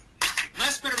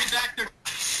 Les better be back there.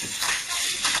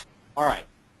 All right,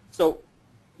 so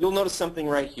you'll notice something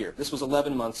right here. This was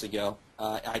 11 months ago.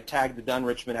 I tagged the Dunn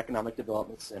Richmond Economic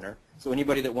Development Center. So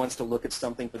anybody that wants to look at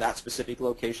something for that specific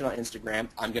location on Instagram,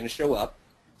 I'm going to show up.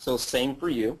 So same for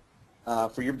you,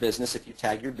 for your business, if you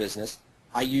tag your business.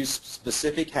 I use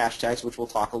specific hashtags, which we'll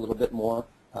talk a little bit more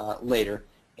later.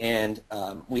 And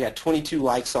we had 22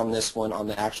 likes on this one on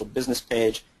the actual business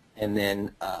page, and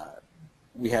then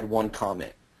we had 1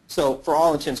 comment. So for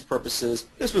all intents and purposes,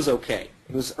 this was okay.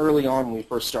 It was early on when we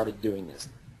first started doing this.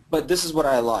 But this is what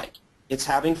I like. It's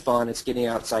having fun. It's getting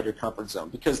outside your comfort zone,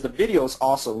 because the video is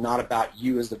also not about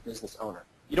you as the business owner.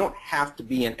 You don't have to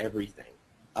be in everything.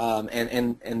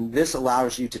 And this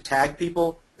allows you to tag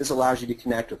people. This allows you to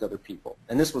connect with other people.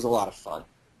 And this was a lot of fun.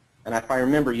 And if I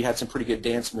remember, you had some pretty good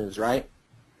dance moves, right?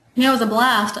 Yeah, it was a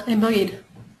blast. I boogied.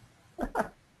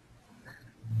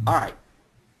 All right.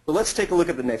 So let's take a look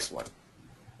at the next one.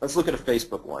 Let's look at a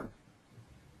Facebook one.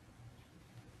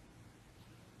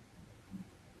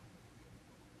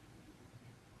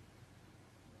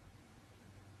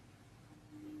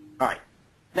 All right.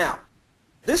 Now,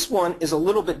 this one is a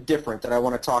little bit different that I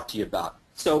want to talk to you about.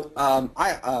 So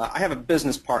I have a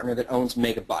business partner that owns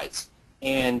Megabytes,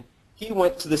 and he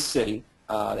went to the city,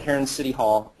 the Heron City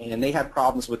Hall, and they had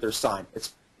problems with their sign.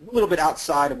 It's a little bit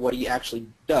outside of what he actually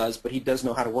does, but he does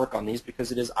know how to work on these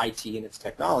because it is IT and it's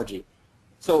technology.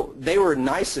 So they were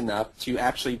nice enough to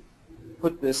actually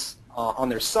put this on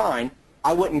their sign.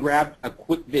 I went and grabbed a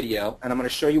quick video, and I'm going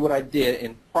to show you what I did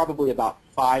in probably about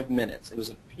 5 minutes. It was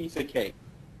a piece of cake.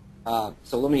 So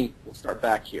we'll start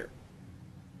back here.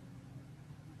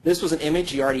 This was an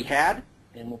image he already had,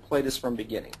 and we'll play this from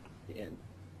beginning to end.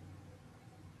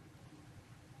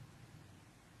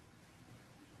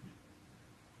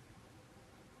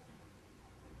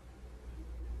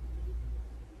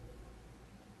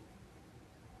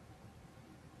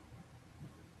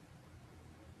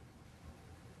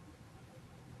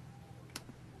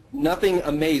 Nothing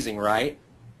amazing, right?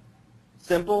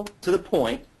 Simple, to the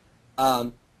point,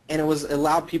 and it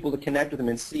allowed people to connect with him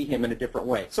and see him in a different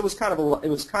way. So it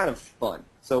was kind of fun.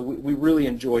 So we really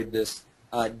enjoyed this,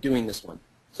 doing this one.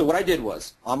 So what I did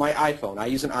was, on my iPhone, I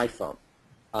use an iPhone.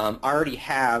 I already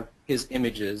have his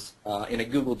images in a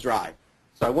Google Drive.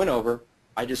 So I went over,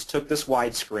 I just took this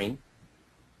widescreen,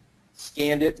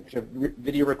 scanned it,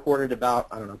 video recorded about,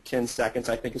 I don't know, 10 seconds,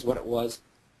 I think is what it was.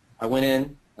 I went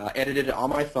in, edited it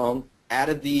on my phone,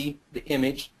 added the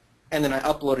image, and then I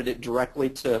uploaded it directly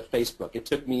to Facebook. It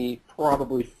took me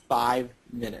probably 5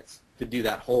 minutes to do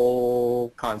that whole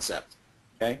concept.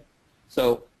 Okay?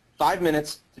 So 5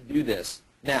 minutes to do this.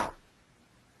 Now,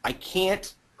 I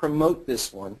can't promote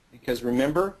this one because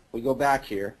remember, we go back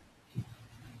here,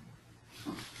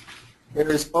 there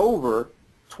is over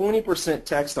 20%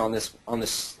 text on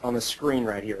the screen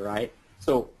right here, right?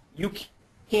 So you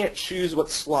can't choose what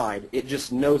slide. It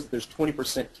just knows that there's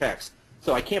 20% text.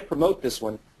 So I can't promote this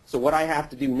one. So what I have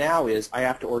to do now is I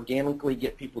have to organically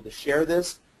get people to share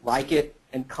this, like it,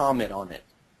 and comment on it.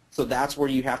 So that's where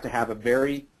you have to have a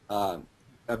very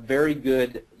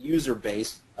good user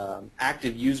base,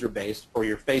 active user base for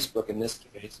your Facebook in this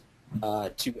case,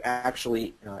 to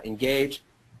actually engage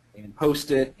and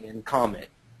post it and comment.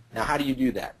 Now, how do you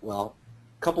do that? Well,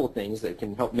 a couple of things that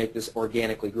can help make this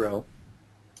organically grow.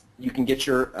 You can get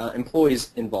your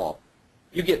employees involved.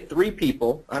 You get 3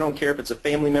 people, I don't care if it's a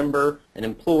family member, an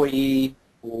employee,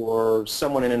 or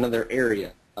someone in another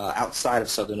area outside of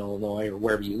Southern Illinois or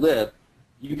wherever you live,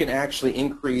 you can actually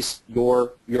increase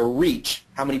your reach,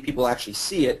 how many people actually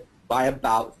see it, by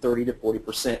about 30 to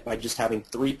 40% by just having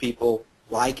 3 people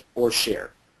like or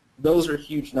share. Those are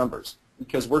huge numbers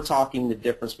because we're talking the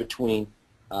difference between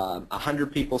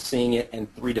 100 people seeing it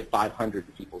and 300 to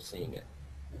 500 people seeing it.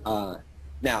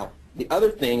 Now, the other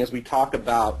thing is we talk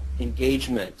about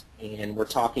engagement and we're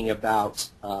talking about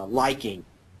liking.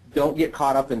 Don't get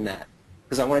caught up in that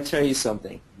because I want to tell you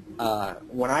something.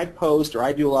 When I post or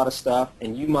I do a lot of stuff,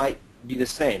 and you might be the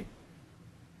same,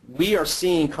 we are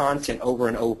seeing content over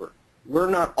and over. We're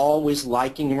not always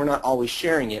liking and we're not always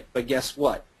sharing it, but guess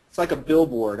what? It's like a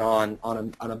billboard on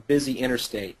a busy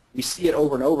interstate. We see it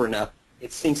over and over enough,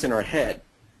 it sinks in our head.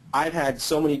 I've had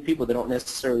so many people that don't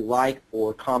necessarily like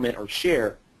or comment or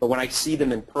share, but when I see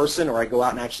them in person or I go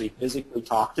out and actually physically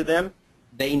talk to them,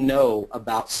 they know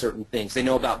about certain things. They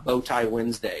know about Bow Tie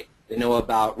Wednesday. They know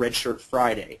about Red Shirt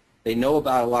Friday. They know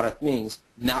about a lot of things,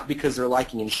 not because they're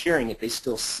liking and sharing it. They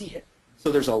still see it.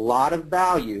 So there's a lot of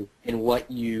value in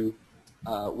what you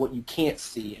can't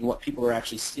see and what people are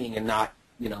actually seeing and not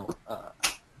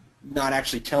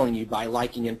actually telling you by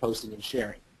liking and posting and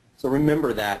sharing. So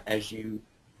remember that as you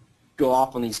go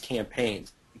off on these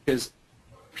campaigns, because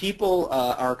people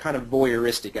are kind of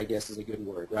voyeuristic, I guess is a good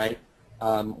word, right?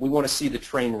 We want to see the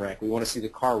train wreck. We want to see the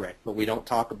car wreck, but we don't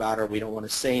talk about it or we don't want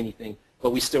to say anything,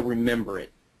 but we still remember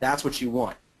it. That's what you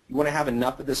want. You want to have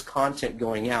enough of this content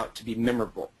going out to be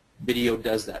memorable. Video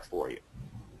does that for you.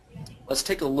 Let's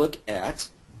take a look at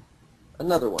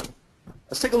another one.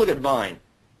 Let's take a look at Vine.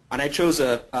 And I chose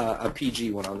a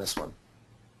PG one on this one.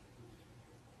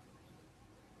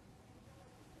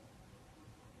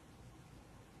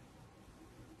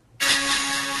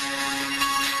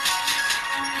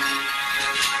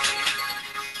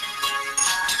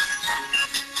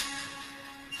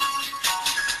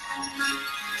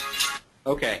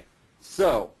 Okay,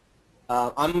 so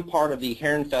I'm part of the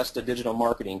HarnessTEch Digital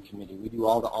Marketing Committee. We do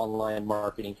all the online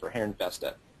marketing for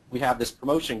HarnessTEch. We have this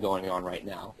promotion going on right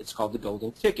now. It's called the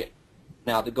Golden Ticket.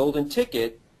 Now, the Golden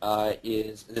Ticket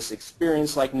is this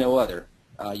experience like no other.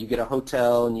 You get a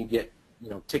hotel and you get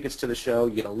tickets to the show.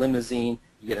 You get a limousine.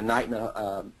 You get a night in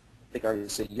I think I already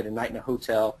said you get a night in a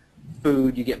hotel.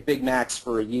 Food. You get Big Macs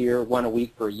for a year, one a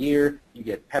week for a year. You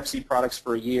get Pepsi products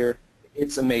for a year.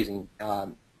 It's amazing.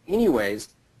 Anyways,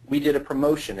 we did a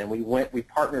promotion and we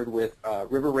partnered with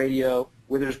River Radio,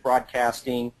 Withers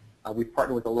Broadcasting. We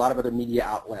partnered with a lot of other media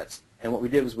outlets. And what we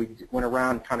did was we went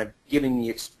around kind of giving the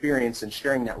experience and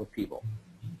sharing that with people.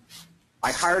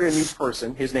 I hired a new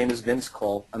person. His name is Vince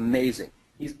Cole. Amazing.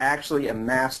 He's actually a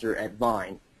master at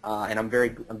Vine, and I'm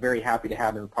very happy to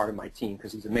have him part of my team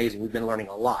because he's amazing. We've been learning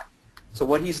a lot. So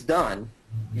what he's done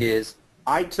is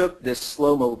I took this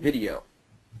slow-mo video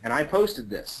and I posted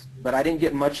this, but I didn't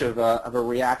get much of a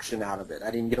reaction out of it. I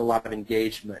didn't get a lot of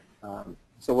engagement.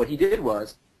 So what he did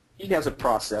was he has a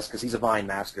process because he's a Vine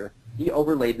master. He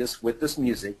overlaid this with this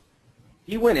music.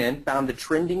 He went in, found the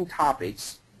trending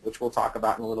topics, which we'll talk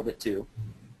about in a little bit too.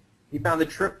 He found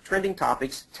the trending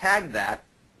topics, tagged that,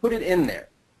 put it in there.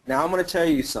 Now I'm going to tell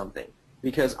you something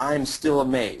because I'm still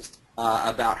amazed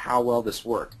about how well this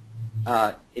worked.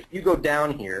 If you go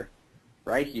down here,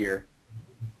 right here,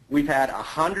 we've had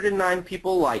 109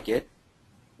 people like it.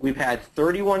 We've had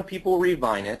 31 people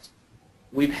revine it.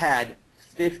 We've had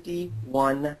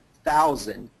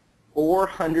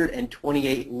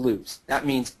 51,428 loops. That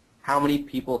means how many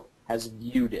people has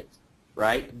viewed it,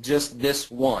 right? Just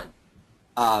this one.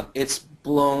 It's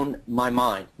blown my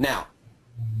mind. Now,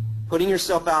 putting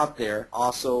yourself out there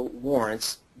also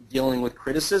warrants dealing with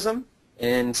criticism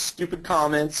and stupid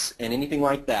comments and anything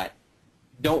like that.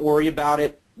 Don't worry about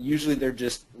it. Usually they're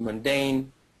just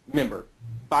mundane. Remember,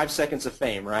 5 seconds of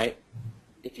fame, right?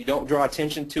 If you don't draw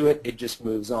attention to it, it just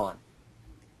moves on.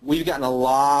 We've gotten a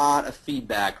lot of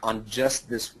feedback on just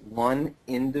this one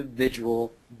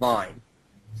individual Vine.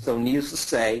 So needless to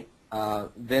say,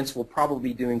 Vince will probably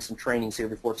be doing some trainings here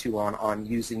before too long on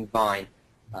using Vine.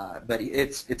 But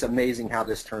it's amazing how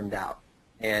this turned out.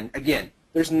 And again,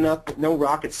 there's no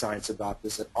rocket science about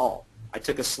this at all. I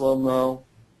took a slow-mo,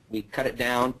 we cut it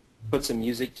down, put some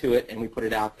music to it, and we put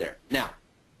it out there. Now,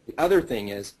 the other thing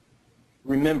is,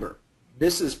 remember,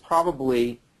 this is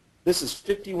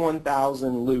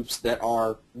 51,000 loops that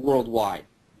are worldwide.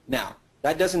 Now,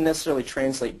 that doesn't necessarily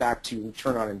translate back to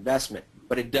return on investment,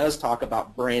 but it does talk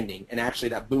about branding and actually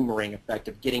that boomerang effect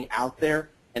of getting out there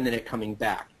and then it coming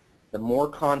back. The more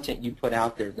content you put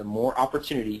out there, the more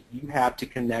opportunity you have to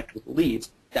connect with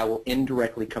leads that will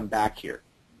indirectly come back here.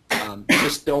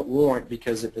 Just don't warrant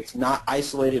because if it's not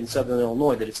isolated in Southern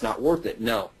Illinois that it's not worth it.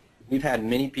 No. We've had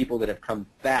many people that have come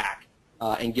back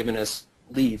and given us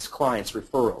leads, clients,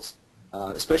 referrals,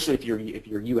 especially if you're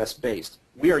U.S. based.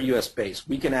 We are U.S. based.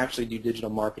 We can actually do digital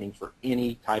marketing for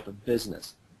any type of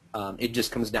business. It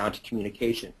just comes down to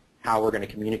communication, how we're going to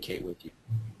communicate with you.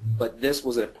 But this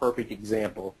was a perfect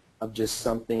example of just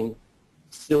something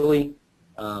silly,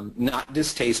 not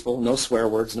distasteful, no swear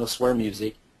words, no swear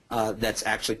music, that's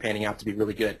actually panning out to be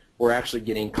really good. We're actually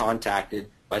getting contacted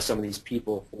by some of these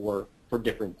people for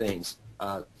different things,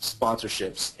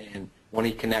 sponsorships and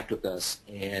wanting to connect with us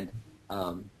and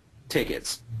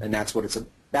tickets, and that's what it's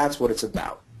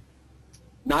about.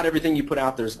 Not everything you put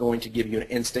out there is going to give you an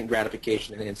instant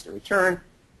gratification and an instant return,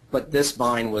 but this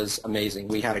Vine was amazing.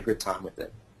 We had a good time with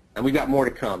it. And we've got more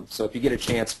to come, so if you get a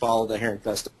chance, follow the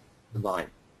HarnessTEch Vine.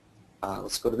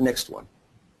 Let's go to the next one.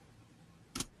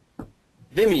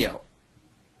 Vimeo.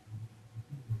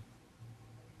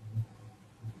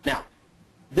 Now,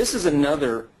 this is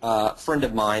another friend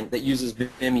of mine that uses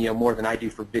Vimeo more than I do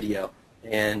for video,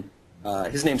 and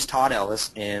his name's Todd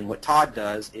Ellis, and what Todd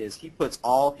does is he puts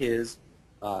all his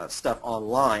stuff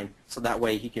online so that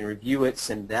way he can review it,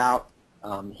 send it out.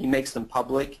 He makes them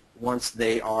public once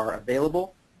they are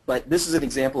available, but this is an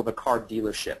example of a car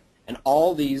dealership, and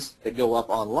all these that go up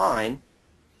online,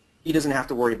 he doesn't have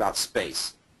to worry about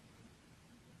space.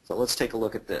 So let's take a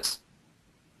look at this.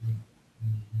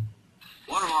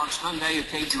 Watermark's Hyundai of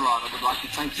Cape Girardeau would like to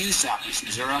thank you, Southeast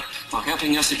Missouri, for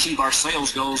helping us achieve our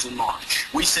sales goals in March.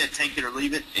 We said take it or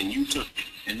leave it, and you took it.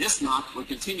 And this month, we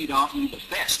continue to offer you the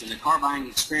best in the car buying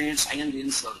experience and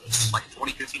in service. Like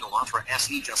 2015 Elantra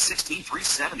SE just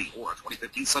 $16,370 or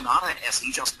 2015 Sonata SE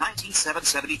just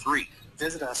 $19,773.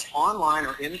 Visit us online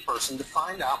or in person to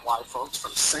find out why folks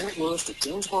from St. Louis to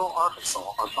Jonesboro,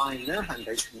 Arkansas are buying their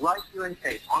Hyundais right here in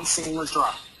Cape on Seamers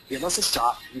Drive. Give us a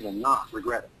shot. You will not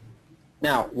regret it.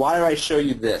 Now, why did I show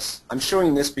you this? I'm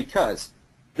showing this because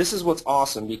this is what's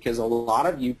awesome, because a lot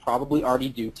of you probably already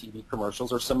do TV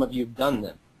commercials, or some of you have done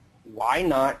them. Why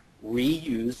not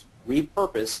reuse,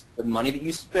 repurpose the money that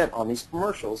you spent on these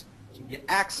commercials to get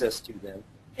access to them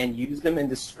and use them and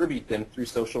distribute them through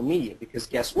social media? Because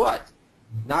guess what?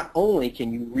 Not only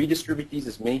can you redistribute these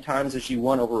as many times as you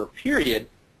want over a period,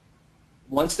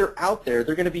 once they're out there,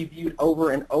 they're going to be viewed over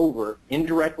and over,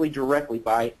 indirectly, directly,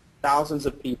 by thousands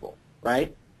of people,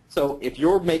 right? So if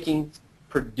you're making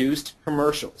produced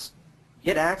commercials,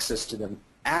 get access to them,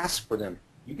 ask for them.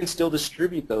 You can still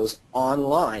distribute those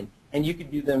online, and you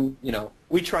could do them, you know,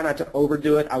 we try not to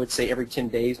overdo it. I would say every 10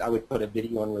 days I would put a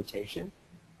video on rotation.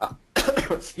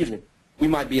 Excuse me. We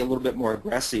might be a little bit more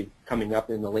aggressive coming up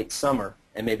in the late summer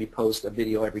and maybe post a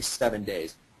video every 7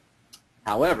 days.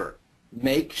 However,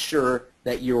 make sure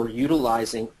that you're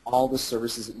utilizing all the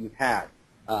services that you've had.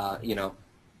 You know,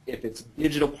 if it's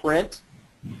digital print,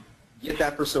 get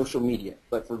that for social media.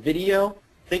 But for video,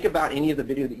 think about any of the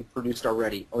video that you've produced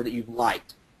already or that you've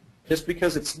liked. Just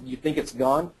because you think it's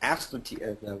gone, ask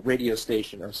the radio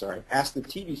station, or sorry, ask the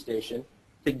TV station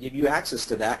to give you access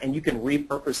to that, and you can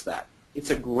repurpose that.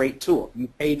 It's a great tool. You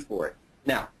paid for it.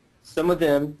 Now, some of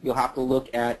them you'll have to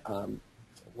look at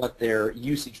what their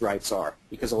usage rights are,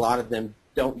 because a lot of them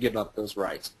don't give up those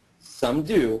rights. Some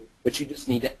do, but you just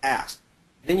need to ask.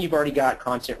 Then you've already got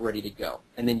content ready to go,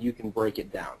 and then you can break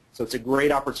it down. So it's a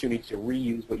great opportunity to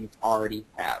reuse what you already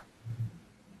have.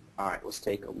 All right, let's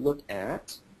take a look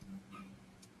at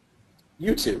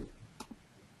YouTube.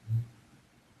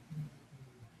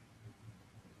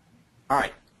 All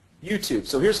right, YouTube.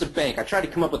 So here's the bank. I tried to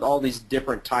come up with all these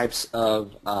different types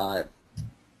of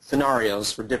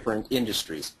scenarios for different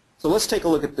industries. So let's take a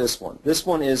look at this one. This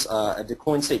one is a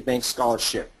DeCoin State Bank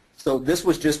scholarship. So this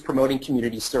was just promoting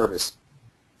community service.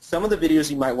 Some of the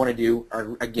videos you might want to do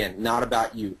are, again, not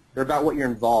about you. They're about what you're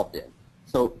involved in.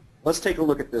 So let's take a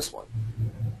look at this one.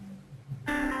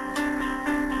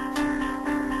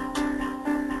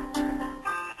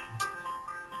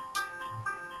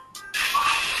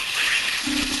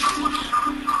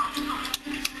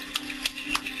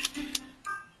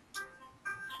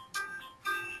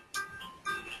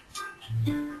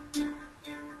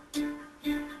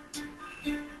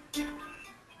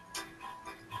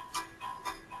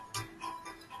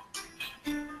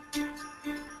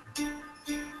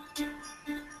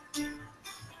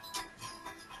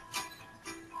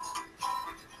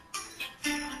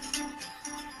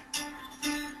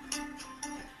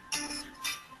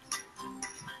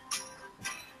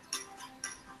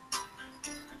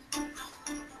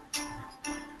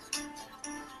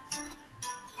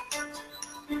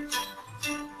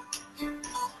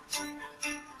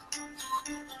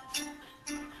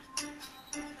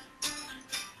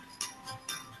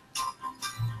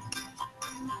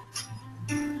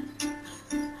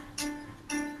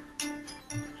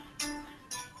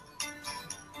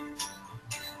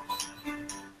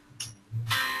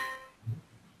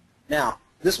 Now,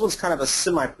 this one's kind of a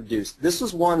semi-produced. This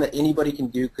is one that anybody can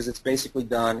do because it's basically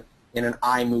done in an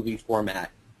iMovie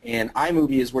format. And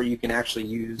iMovie is where you can actually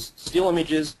use still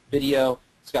images, video,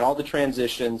 it's got all the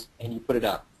transitions, and you put it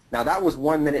up. Now, that was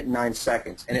 1 minute and 9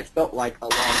 seconds, and it felt like a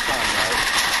long time,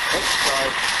 right? Oops,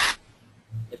 sorry.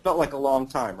 It felt like a long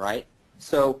time, right?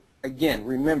 So, again,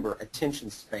 remember, attention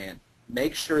span.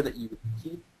 Make sure that you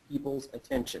keep people's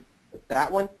attention. But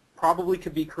that one probably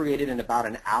could be created in about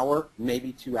an hour,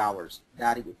 maybe 2 hours,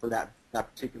 for that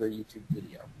particular YouTube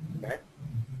video. Okay?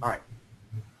 All right.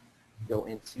 Go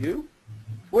into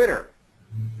Twitter,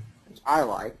 which I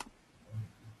like.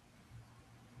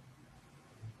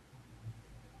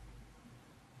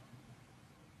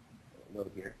 Load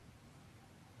here.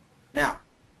 Now,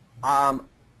 I'm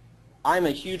a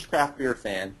huge craft beer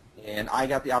fan, and I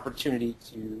got the opportunity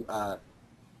to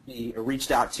be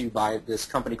reached out to by this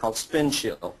company called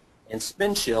SpinChill. And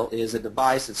SpinChill is a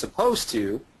device that's supposed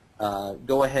to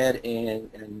go ahead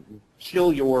and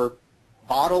chill your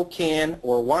bottle, can,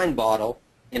 or wine bottle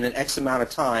in an X amount of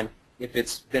time if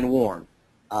it's been warm.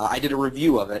 I did a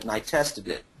review of it, and I tested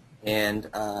it. And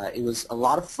it was a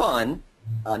lot of fun,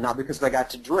 not because I got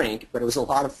to drink, but it was a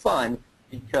lot of fun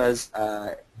because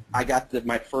I got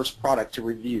my first product to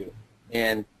review,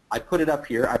 and I put it up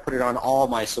here. I put it on all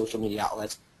my social media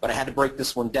outlets, but I had to break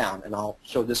this one down, and I'll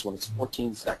show this one. It's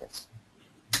 14 seconds.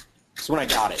 This is when I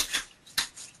got it.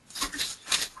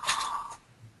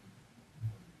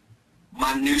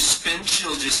 My new spin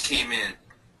chill just came in.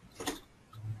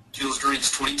 Chills drinks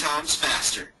 20 times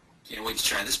faster. Can't wait to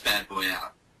try this bad boy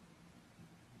out.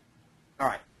 All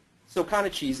right. So kind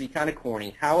of cheesy, kind of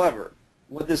corny. However,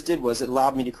 what this did was it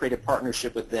allowed me to create a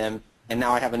partnership with them, and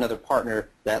now I have another partner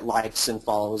that likes and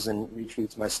follows and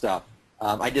retweets my stuff.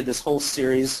 I did this whole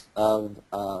series of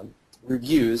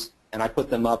reviews, and I put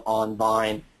them up on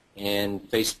Vine and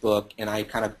Facebook, and I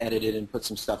kind of edited and put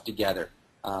some stuff together.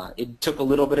 It took a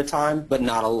little bit of time, but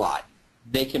not a lot.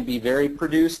 They can be very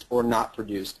produced or not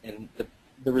produced, and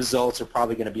the results are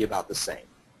probably going to be about the same.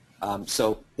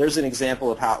 So there's an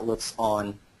example of how it looks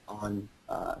on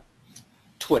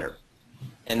Twitter,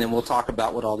 and then we'll talk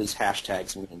about what all these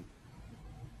hashtags mean.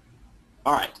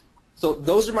 All right, so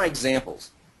those are my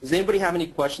examples. Does anybody have any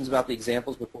questions about the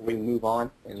examples before we move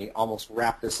on and we almost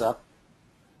wrap this up?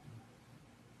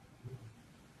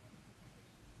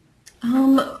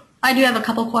 I do have a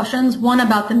couple questions. One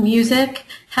about the music.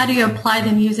 How do you apply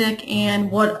the music, and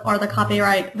what are the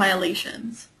copyright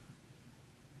violations?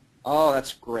 Oh,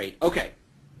 that's great. Okay,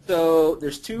 so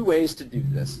there's two ways to do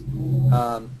this.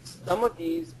 Some of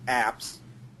these apps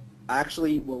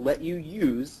actually will let you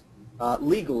use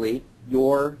legally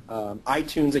your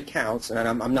iTunes accounts, and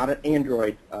I'm not an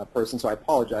Android person, so I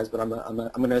apologize, but I'm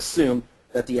going to assume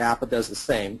that the app does the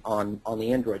same on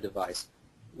the Android device.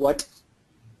 What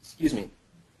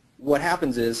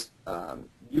happens is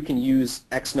you can use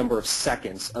X number of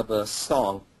seconds of a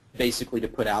song basically to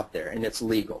put out there, and it's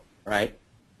legal, right?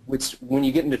 Which, when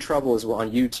you get into trouble, is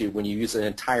on YouTube when you use an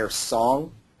entire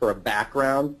song for a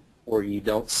background or you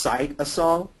don't cite a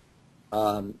song.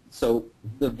 So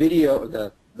the video,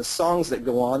 the songs that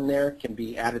go on there can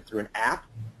be added through an app.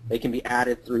 They can be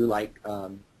added through like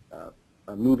a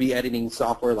movie editing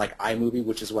software like iMovie,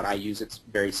 which is what I use. It's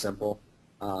very simple,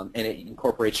 and it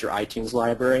incorporates your iTunes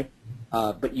library.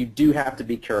 But you do have to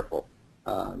be careful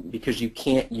because you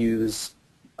can't use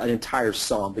an entire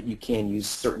song, but you can use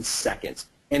certain seconds.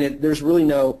 And there's really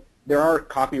there are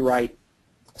copyright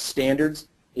standards.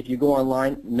 If you go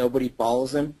online, nobody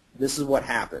follows them. This is what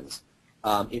happens.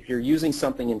 If you're using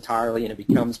something entirely and it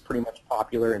becomes pretty much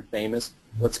popular and famous,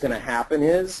 what's going to happen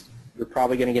is you're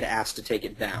probably going to get asked to take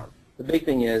it down. The big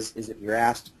thing is if you're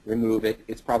asked, remove it.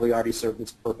 It's probably already served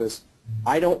its purpose.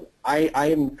 I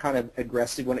am kind of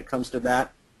aggressive when it comes to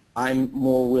that. I'm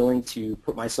more willing to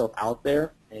put myself out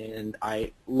there, and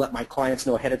I let my clients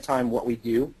know ahead of time what we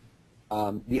do.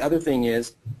 The other thing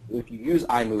is, if you use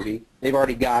iMovie, they've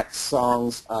already got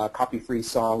songs, copy-free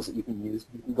songs that you can use.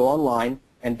 You can go online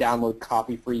and download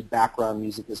copy-free background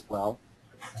music as well.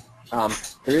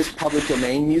 There is public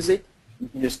domain music. You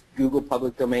can just Google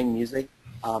public domain music.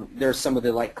 There's some of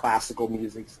the classical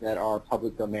musics that are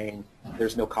public domain.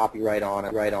 There's no copyright on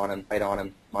it,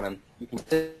 on them. You can,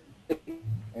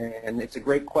 and it's a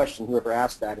great question. Whoever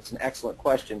asked that, it's an excellent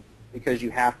question because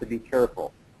you have to be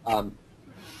careful.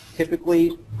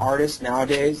 Typically, artists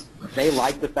nowadays, they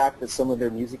like the fact that some of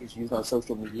their music is used on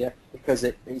social media because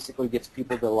it basically gets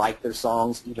people to like their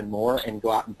songs even more and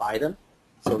go out and buy them.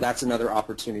 So that's another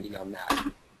opportunity on that.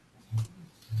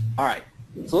 All right,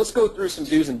 so let's go through some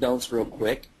do's and don'ts real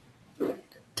quick.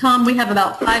 Tom, we have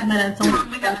about 5 minutes.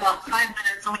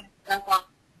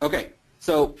 Okay,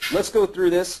 so let's go through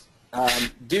this.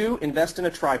 Do invest in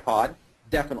a tripod,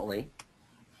 definitely.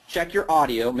 Check your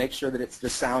audio, make sure that the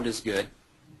sound is good.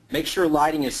 Make sure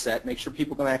lighting is set. Make sure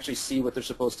people can actually see what they're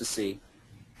supposed to see.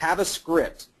 Have a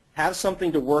script. Have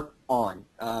something to work on.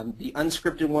 The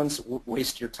unscripted ones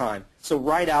waste your time. So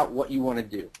write out what you want to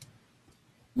do.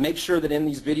 Make sure that in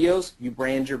these videos you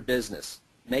brand your business.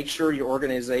 Make sure your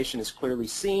organization is clearly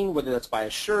seen, whether that's by a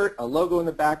shirt, a logo in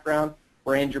the background.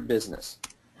 Brand your business.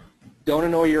 Don't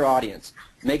annoy your audience.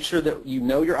 Make sure that you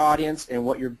know your audience and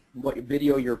what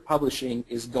video you're publishing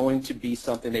is going to be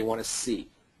something they want to see.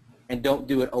 And don't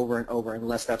do it over and over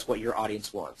unless that's what your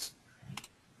audience wants.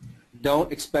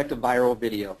 Don't expect a viral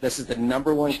video. This is the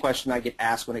 #1 question I get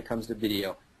asked when it comes to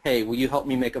video. Hey, will you help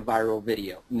me make a viral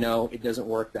video? No, it doesn't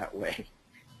work that way.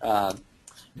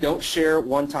 Don't share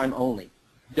one time only.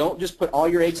 Don't just put all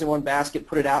your eggs in one basket,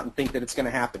 put it out, and think that it's going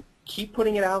to happen. Keep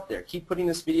putting it out there. Keep putting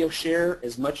this video, share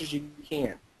as much as you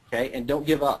can, okay? And don't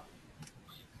give up.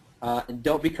 And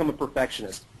don't become a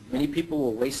perfectionist. Many people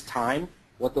will waste time.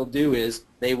 What they'll do is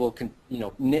they will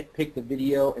nitpick the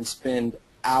video and spend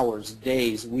hours,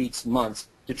 days, weeks, months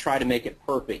to try to make it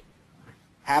perfect.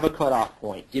 Have a cutoff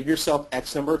point. Give yourself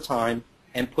X number of time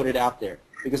and put it out there.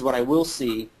 Because what I will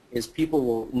see is people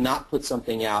will not put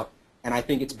something out, and I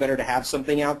think it's better to have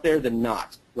something out there than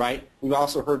not, right? We've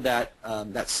also heard that,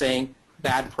 that saying,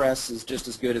 bad press is just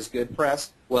as good as good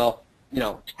press. Well, you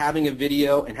know, having a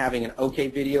video and having an okay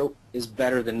video is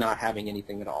better than not having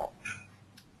anything at all.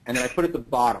 And then I put at the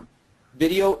bottom,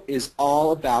 video is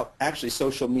all about, actually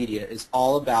social media is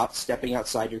all about stepping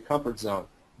outside your comfort zone.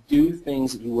 Do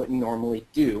things that you wouldn't normally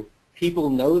do. People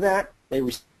know that, they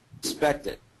respect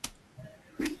it.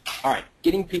 All right,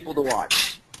 getting people to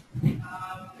watch.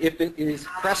 If it is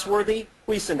press-worthy,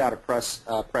 please send out a press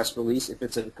release. If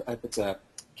it's a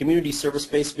community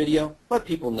service-based video, let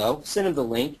people know. Send them the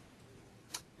link.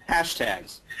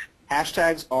 Hashtags.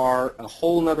 Hashtags are a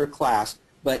whole nother class,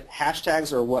 but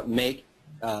hashtags are what make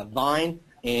Vine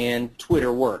and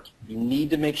Twitter work. You need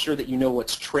to make sure that you know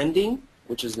what's trending,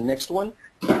 which is the next one,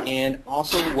 and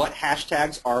also what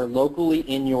hashtags are locally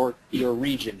in your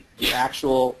region, the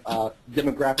actual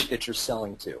demographic that you're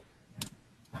selling to.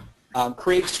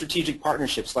 Create strategic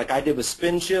partnerships like I did with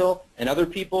SpinChill and other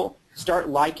people. Start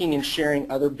liking and sharing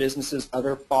other businesses,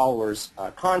 other followers'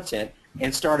 content,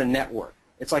 and start a network.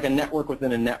 It's like a network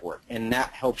within a network, and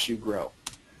that helps you grow.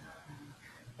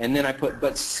 And then I put,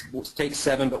 but take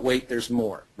 7, but wait, there's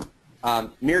more.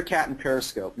 Meerkat and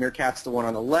Periscope. Meerkat's the one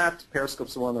on the left,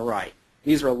 Periscope's the one on the right.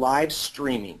 These are live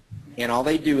streaming, and all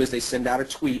they do is they send out a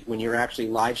tweet when you're actually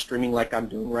live streaming like I'm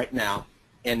doing right now,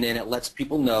 and then it lets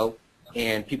people know,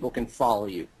 and people can follow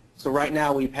you. So right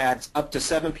now we've had up to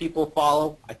 7 people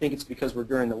follow. I think it's because we're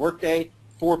during the workday.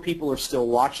 4 people are still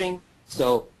watching.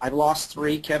 So I've lost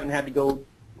 3. Kevin had to go,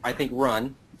 I think,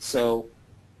 run. So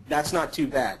that's not too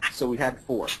bad. So we had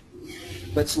 4.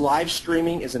 But live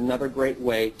streaming is another great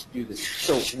way to do this.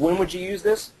 So when would you use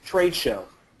this? Trade show.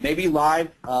 Maybe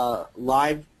live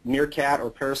Meerkat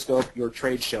or Periscope your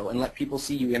trade show and let people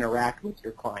see you interact with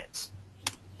your clients.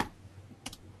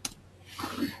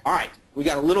 All right, we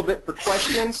got a little bit for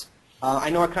questions. I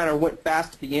know I kind of went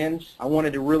fast at the end. I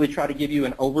wanted to really try to give you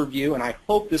an overview, and I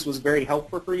hope this was very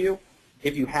helpful for you.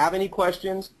 If you have any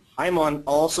questions, I'm on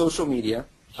all social media.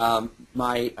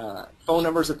 My phone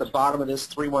number is at the bottom of this,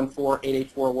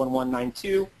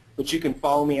 314-884-1192, but you can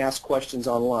follow me, ask questions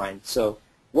online. So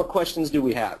what questions do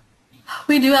we have?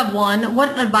 We do have one.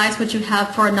 What advice would you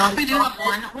have for a nonprofit? We do have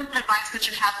one. What advice would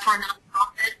you have for a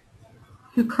nonprofit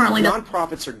who currently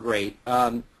Nonprofits are great.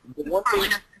 The one thing,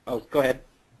 oh, go ahead.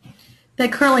 They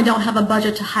currently don't have a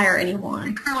budget to hire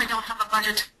anyone. currently don't have a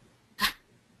budget to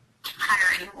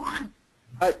hire anyone?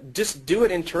 Just do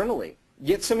it internally.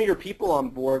 Get some of your people on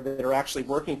board that are actually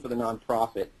working for the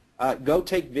nonprofit. Go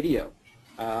take video.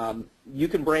 You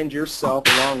can brand yourself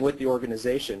along with the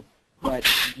organization, but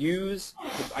use,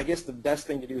 I guess the best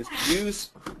thing to do is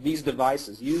use these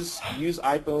devices. Use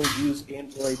iPhones, use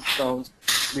Android phones,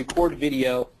 record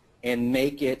video, and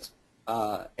make it,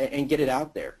 and get it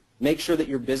out there. Make sure that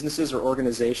your businesses or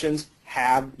organizations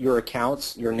have your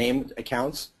accounts, your named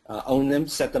accounts, own them,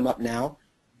 set them up now,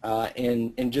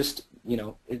 and just, you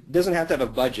know, it doesn't have to have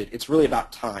a budget. It's really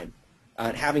about time.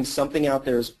 Having something out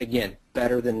there is, again,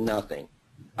 better than nothing.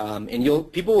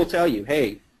 And people will tell you,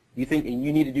 hey, you think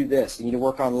you need to do this, you need to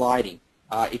work on lighting.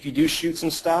 If you do shoot some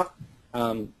stuff,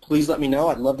 please let me know.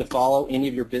 I'd love to follow any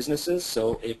of your businesses.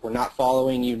 So if we're not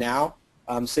following you now,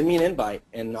 send me an invite,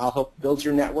 and I'll help build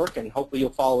your network, and hopefully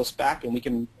you'll follow us back, and we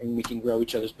can grow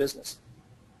each other's business.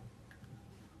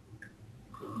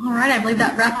 All right, I believe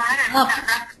that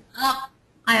wraps up.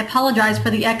 I apologize for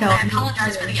the echo.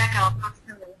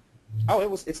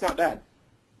 Oh, it's not bad.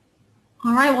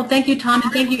 All right, well, thank you, Tom,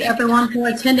 and thank you, everyone, for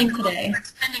attending today.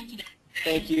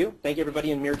 Thank you. Thank you,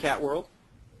 everybody in Meerkat World.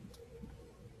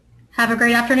 Have a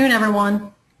great afternoon,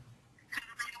 everyone.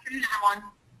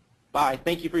 Bye.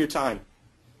 Thank you for your time.